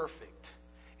be perfect,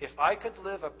 if I could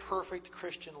live a perfect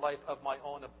Christian life of my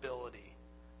own ability,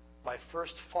 my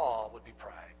first fall would be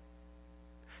pride.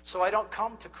 So I don't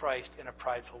come to Christ in a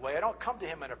prideful way. I don't come to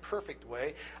Him in a perfect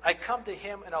way. I come to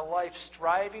Him in a life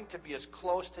striving to be as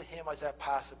close to Him as I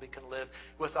possibly can live,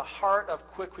 with a heart of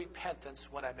quick repentance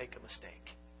when I make a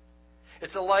mistake.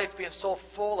 It's a life being so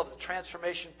full of the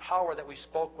transformation power that we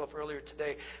spoke of earlier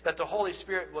today, that the Holy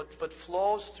Spirit would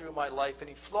flows through my life, and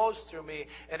He flows through me,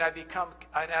 and I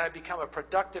become a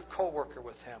productive co-worker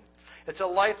with Him. It's a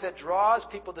life that draws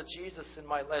people to Jesus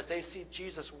as they see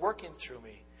Jesus working through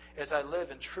me as I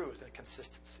live in truth and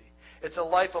consistency. It's a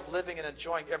life of living and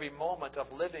enjoying every moment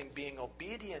of living, being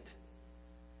obedient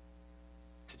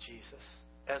to Jesus,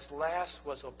 as Lass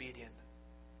was obedient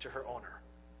to her owner.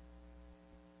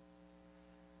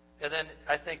 And then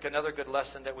I think another good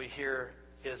lesson that we hear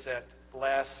is that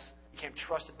Lass became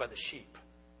trusted by the sheep.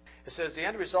 It says, the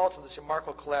end result of this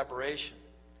remarkable collaboration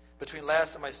between Lass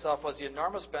and myself was the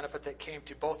enormous benefit that came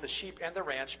to both the sheep and the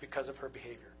ranch because of her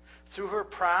behavior. Through her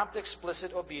prompt,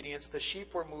 explicit obedience, the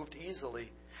sheep were moved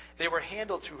easily. They were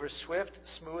handled through her swift,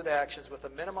 smooth actions with a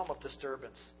minimum of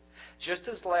disturbance. Just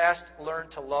as Lass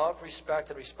learned to love, respect,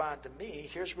 and respond to me,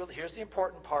 here's the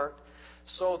important part.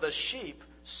 So the sheep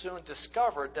soon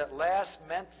discovered that Lass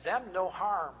meant them no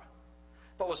harm,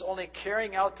 but was only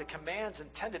carrying out the commands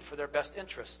intended for their best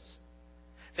interests.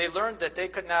 They learned that they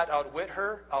could not outwit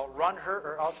her, outrun her,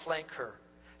 or outflank her.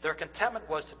 Their contentment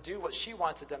was to do what she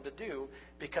wanted them to do,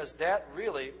 because that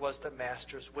really was the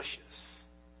master's wishes.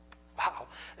 Wow,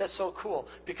 that's so cool.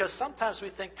 Because sometimes we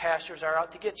think pastors are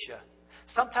out to get you.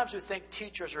 Sometimes we think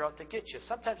teachers are out to get you.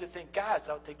 Sometimes we think God's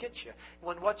out to get you.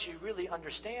 When what you really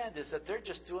understand is that they're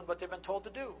just doing what they've been told to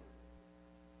do.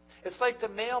 It's like the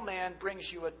mailman brings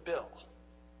you a bill.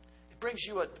 It brings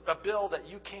you a bill that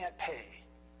you can't pay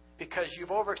because you've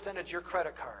overextended your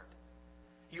credit card.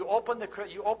 You open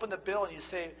the bill and you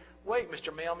say, wait,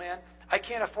 Mr. Mailman, I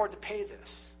can't afford to pay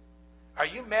this. Are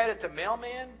you mad at the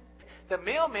mailman? The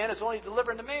mailman is only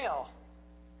delivering the mail.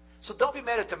 So don't be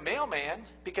mad at the mailman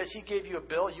because he gave you a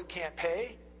bill you can't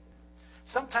pay.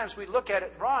 Sometimes we look at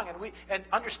it wrong and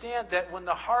understand that when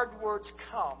the hard words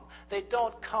come, they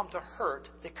don't come to hurt,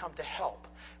 they come to help.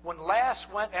 When Lass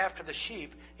went after the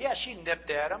sheep, yeah, she nipped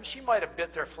at them. She might have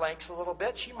bit their flanks a little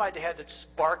bit. She might have had to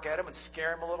bark at them and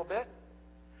scare them a little bit.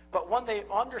 But when they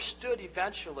understood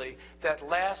eventually that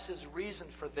Lass's reason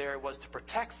for there was to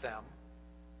protect them,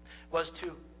 was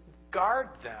to guard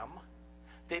them,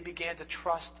 they began to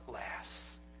trust Lass.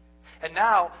 And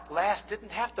now Lass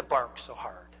didn't have to bark so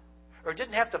hard, or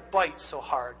didn't have to bite so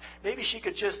hard. Maybe she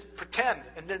could just pretend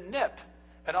and then nip.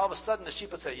 And all of a sudden the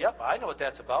sheep would say, yep, I know what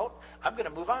that's about. I'm going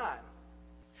to move on.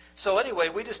 So anyway,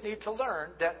 we just need to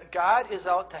learn that God is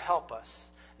out to help us,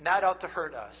 not out to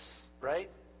hurt us, right?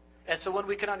 And so when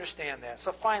we can understand that.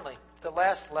 So finally, the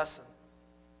last lesson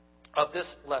of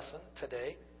this lesson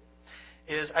today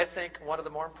is, I think, one of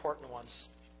the more important ones.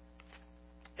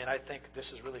 And I think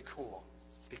this is really cool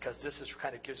because this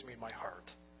kind of gives me my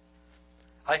heart.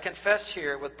 I confess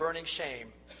here with burning shame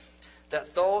that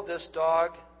though this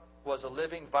dog was a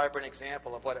living, vibrant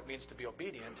example of what it means to be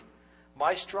obedient,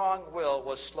 my strong will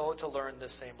was slow to learn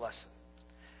this same lesson.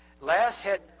 Lass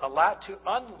had a lot to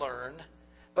unlearn,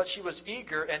 but she was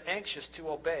eager and anxious to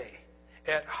obey.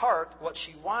 At heart, what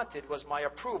she wanted was my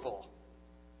approval.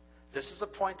 This is a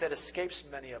point that escapes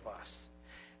many of us.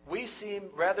 We seem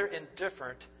rather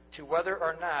indifferent to whether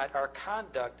or not our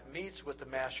conduct meets with the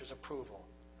Master's approval.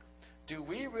 Do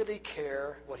we really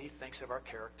care what He thinks of our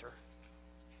character?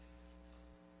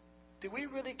 Do we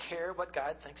really care what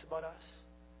God thinks about us?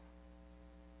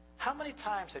 How many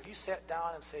times have you sat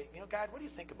down and say, God, what do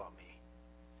you think about me?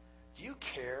 Do you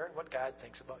care what God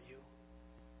thinks about you?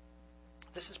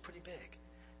 This is pretty big.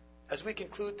 As we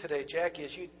conclude today, Jackie,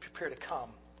 as you prepare to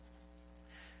come,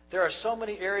 there are so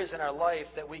many areas in our life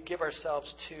that we give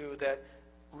ourselves to that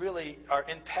really are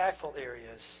impactful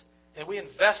areas. And we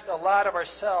invest a lot of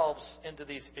ourselves into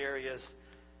these areas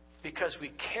because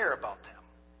we care about them.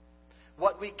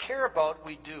 What we care about,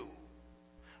 we do.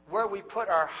 Where we put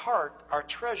our heart, our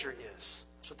treasure is.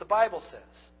 That's what the Bible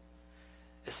says.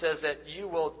 It says that you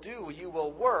will do, you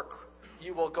will work,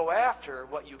 you will go after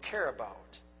what you care about.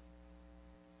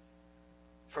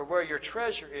 For where your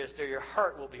treasure is, there your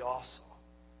heart will be also.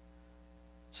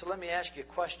 So let me ask you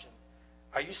a question.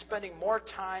 Are you spending more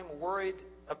time worried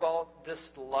about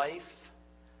this life,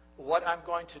 what I'm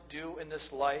going to do in this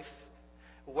life,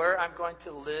 where I'm going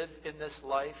to live in this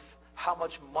life, how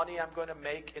much money I'm going to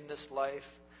make in this life,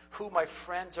 who my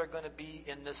friends are going to be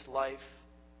in this life?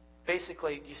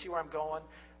 Basically, do you see where I'm going?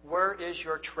 Where is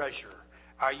your treasure?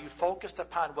 Are you focused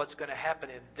upon what's going to happen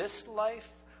in this life,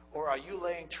 or are you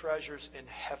laying treasures in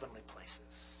heavenly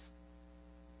places?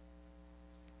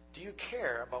 Do you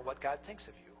care about what God thinks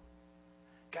of you?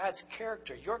 God's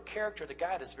character, your character to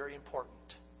God is very important.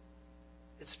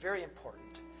 It's very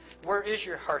important. Where is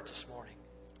your heart this morning?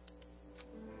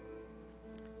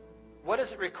 What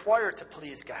does it require to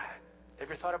please God? Have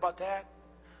you ever thought about that?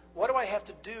 What do I have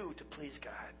to do to please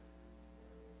God?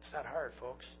 It's not hard,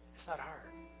 folks. It's not hard.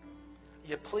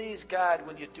 You please God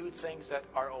when you do things that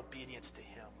are obedience to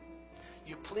Him.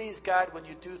 You please God when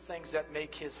you do things that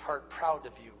make His heart proud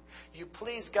of you. You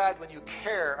please God when you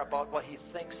care about what He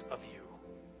thinks of you.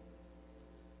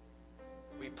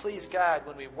 please God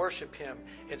when we worship Him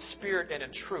in spirit and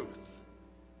in truth.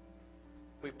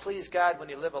 We please God when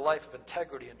you live a life of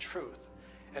integrity and truth.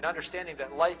 And understanding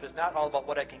that life is not all about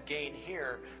what I can gain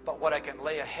here, but what I can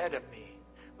lay ahead of me.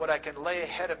 What I can lay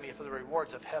ahead of me for the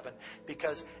rewards of heaven.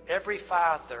 Because every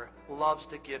father loves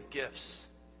to give gifts.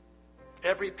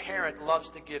 Every parent loves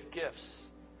to give gifts.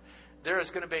 There is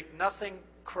going to make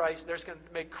there's going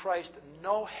to make Christ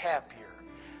no happier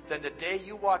than the day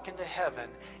you walk into heaven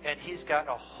and He's got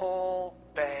a whole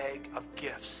bag of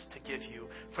gifts to give you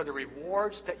for the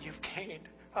rewards that you've gained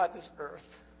on this earth.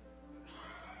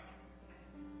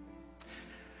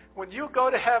 When you go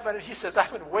to heaven and He says,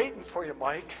 I've been waiting for you,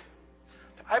 Mike.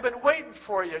 I've been waiting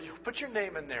for you. You put your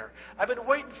name in there. I've been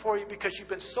waiting for you because you've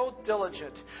been so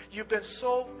diligent. You've been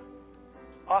so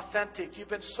authentic. You've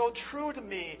been so true to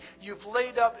me. You've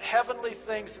laid up heavenly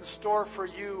things in store for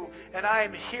you. And I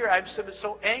am here. I'm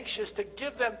so anxious to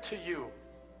give them to you.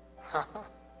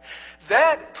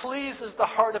 That pleases the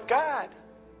heart of God.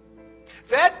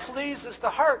 That pleases the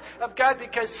heart of God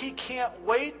because He can't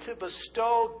wait to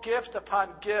bestow gift upon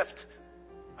gift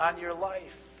on your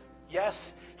life. Yes,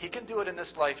 He can do it in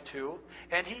this life too.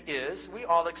 And He is. We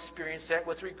all experience that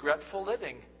with regretful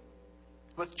living.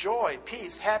 With joy,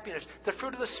 peace, happiness, the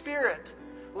fruit of the Spirit.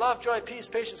 Love, joy, peace,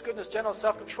 patience, goodness, gentleness,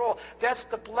 self-control. That's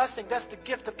the blessing. That's the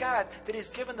gift of God that He's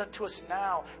given to us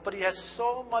now. But He has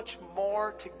so much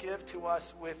more to give to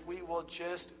us if we will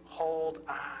just hold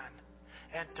on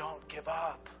and don't give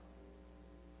up.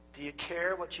 Do you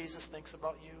care what Jesus thinks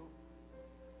about you?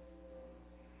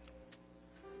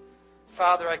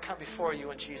 Father, I come before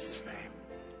you in Jesus' name.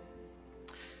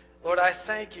 Lord, I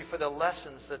thank you for the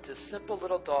lessons that this simple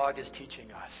little dog is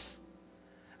teaching us.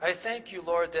 I thank you,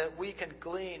 Lord, that we can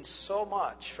glean so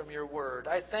much from your word.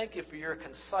 I thank you for your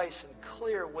concise and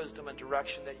clear wisdom and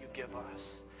direction that you give us.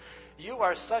 You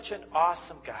are such an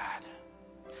awesome God.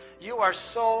 You are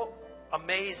so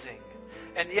amazing.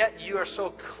 And yet you are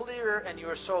so clear and you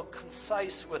are so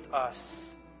concise with us.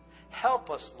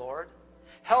 Help us, Lord.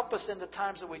 Help us in the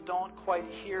times that we don't quite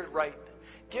hear right.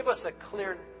 Give us a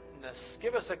clearness.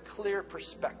 Give us a clear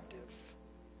perspective.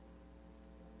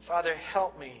 Father,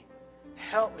 help me.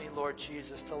 Help me, Lord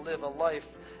Jesus, to live a life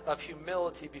of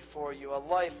humility before you. A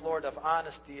life, Lord, of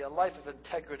honesty. A life of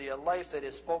integrity. A life that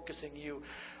is focusing you.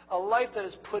 A life that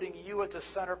is putting you at the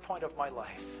center point of my life.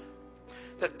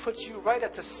 That puts you right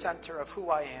at the center of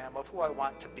who I am, of who I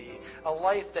want to be. A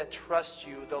life that trusts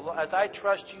you. As I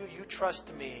trust you, you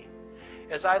trust me.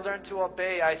 As I learn to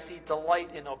obey, I see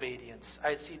delight in obedience.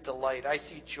 I see delight. I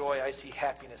see joy. I see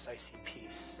happiness. I see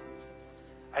peace.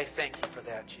 I thank you for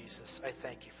that, Jesus. I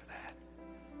thank you for that.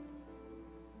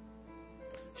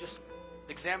 Just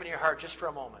examine your heart just for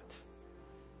a moment.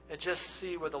 And just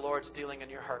see where the Lord's dealing in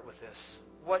your heart with this.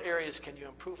 What areas can you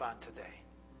improve on today?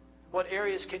 What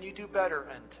areas can you do better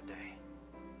in today?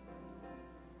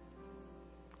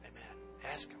 Amen.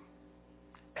 Ask Him.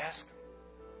 Ask Him.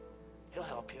 He'll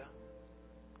help you.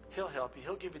 He'll help you.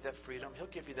 He'll give you that freedom. He'll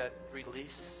give you that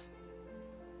release.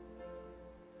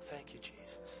 Thank you,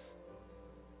 Jesus.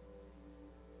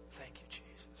 Thank you,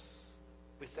 Jesus.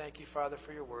 We thank you, Father,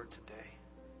 for your word today.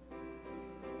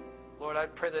 Lord, I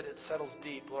pray that it settles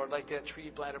deep, Lord, like that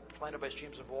tree planted by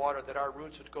streams of water, that our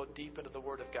roots would go deep into the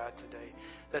Word of God today.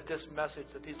 That this message,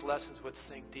 that these lessons would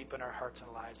sink deep in our hearts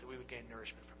and lives, that we would gain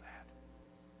nourishment from that.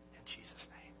 In Jesus'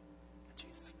 name. In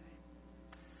Jesus' name.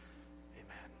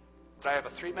 Amen. I have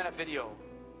a 3-minute video.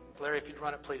 Larry, if you'd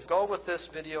run it, please. Go with this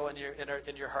video in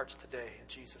your hearts today. In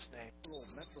Jesus' name.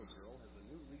 Metro girl has a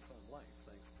new lease on life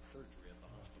thanks to surgery at the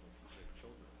hospital for sick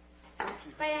children.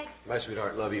 Bye, Dad. Bye,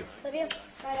 sweetheart. Love you. Love you.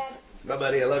 Bye, Dad. Bye,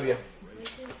 buddy. I love you.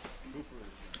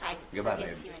 Bye. Goodbye,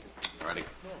 babe. Alrighty.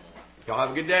 Y'all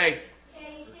have a good day.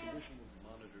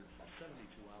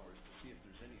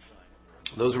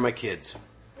 Those are my kids,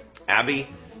 Abby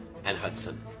and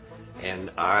Hudson,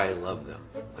 and I love them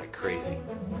like crazy.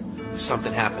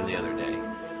 Something happened the other day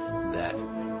that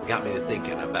got me to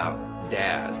thinking about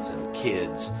dads and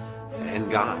kids and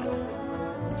God.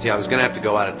 See, I was going to have to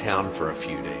go out of town for a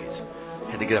few days.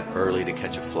 I had to get up early to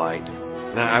catch a flight.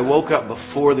 And I woke up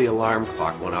before the alarm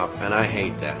clock went off, and I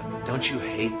hate that. Don't you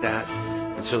hate that?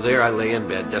 And so there I lay in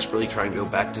bed, desperately trying to go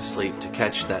back to sleep to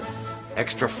catch that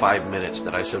extra 5 minutes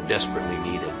that I so desperately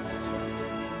needed.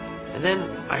 And then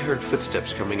I heard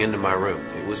footsteps coming into my room.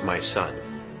 It was my son.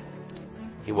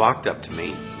 He walked up to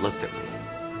me, looked at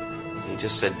me. He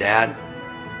just said, "Dad,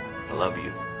 I love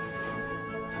you."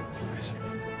 I said,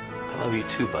 "I love you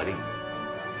too, buddy."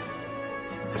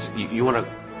 I said, "You want to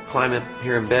climb up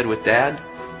here in bed with Dad?"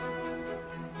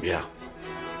 "Yeah."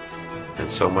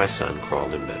 And so my son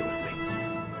crawled in bed with me.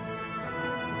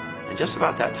 And just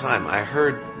about that time, I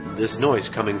heard this noise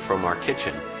coming from our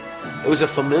kitchen. It was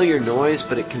a familiar noise,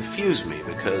 but it confused me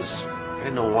because I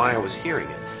didn't know why I was hearing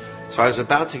it. So I was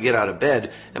about to get out of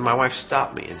bed, and my wife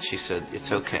stopped me, and she said,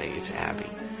 "It's okay, it's Abby.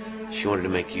 She wanted to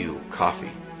make you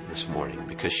coffee this morning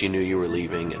because she knew you were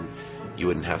leaving and you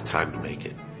wouldn't have time to make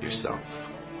it yourself."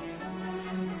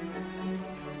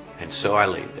 And so I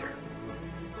laid there,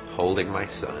 holding my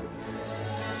son,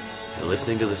 and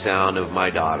listening to the sound of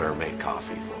my daughter make coffee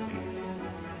for me.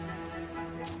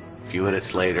 A few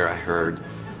minutes later, I heard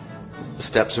the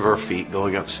steps of her feet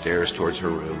going upstairs towards her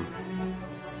room.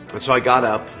 And so I got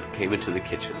up and came into the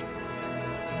kitchen.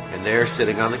 And there,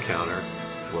 sitting on the counter,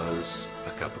 was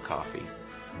a cup of coffee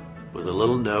with a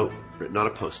little note written on a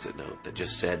Post-it note that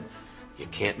just said, "You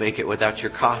can't make it without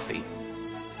your coffee.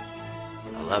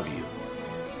 I love you."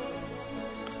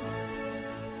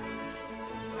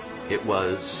 It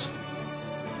was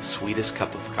the sweetest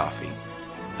cup of coffee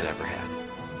I'd ever had.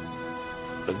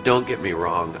 But don't get me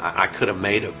wrong, I could have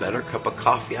made a better cup of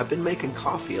coffee. I've been making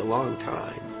coffee a long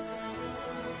time.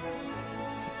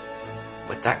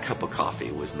 But that cup of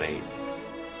coffee was made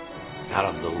out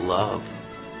of the love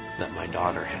that my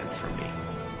daughter had for me.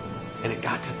 And it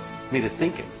got me to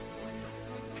thinking.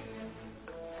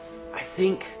 I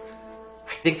think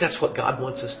that's what God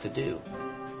wants us to do.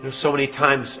 You know, so many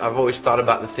times I've always thought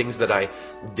about the things that I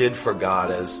did for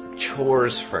God as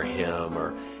chores for Him,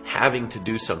 or having to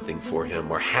do something for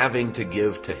Him, or having to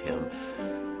give to Him.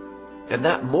 And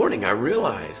that morning I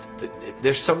realized that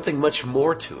there's something much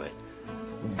more to it.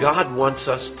 God wants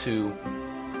us to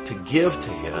give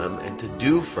to Him and to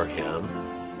do for Him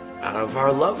out of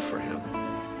our love for Him.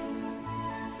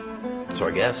 So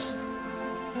I guess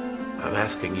I'm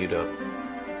asking you to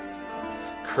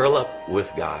curl up with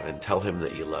God and tell Him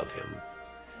that you love Him.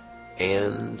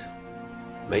 And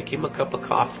make Him a cup of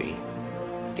coffee.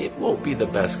 It won't be the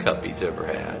best cup He's ever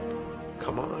had.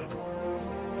 Come on.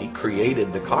 He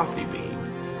created the coffee bean.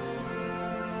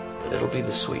 But it'll be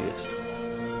the sweetest.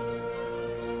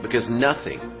 Because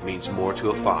nothing means more to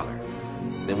a father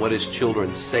than what his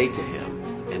children say to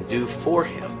him and do for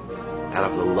him out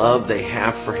of the love they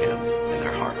have for him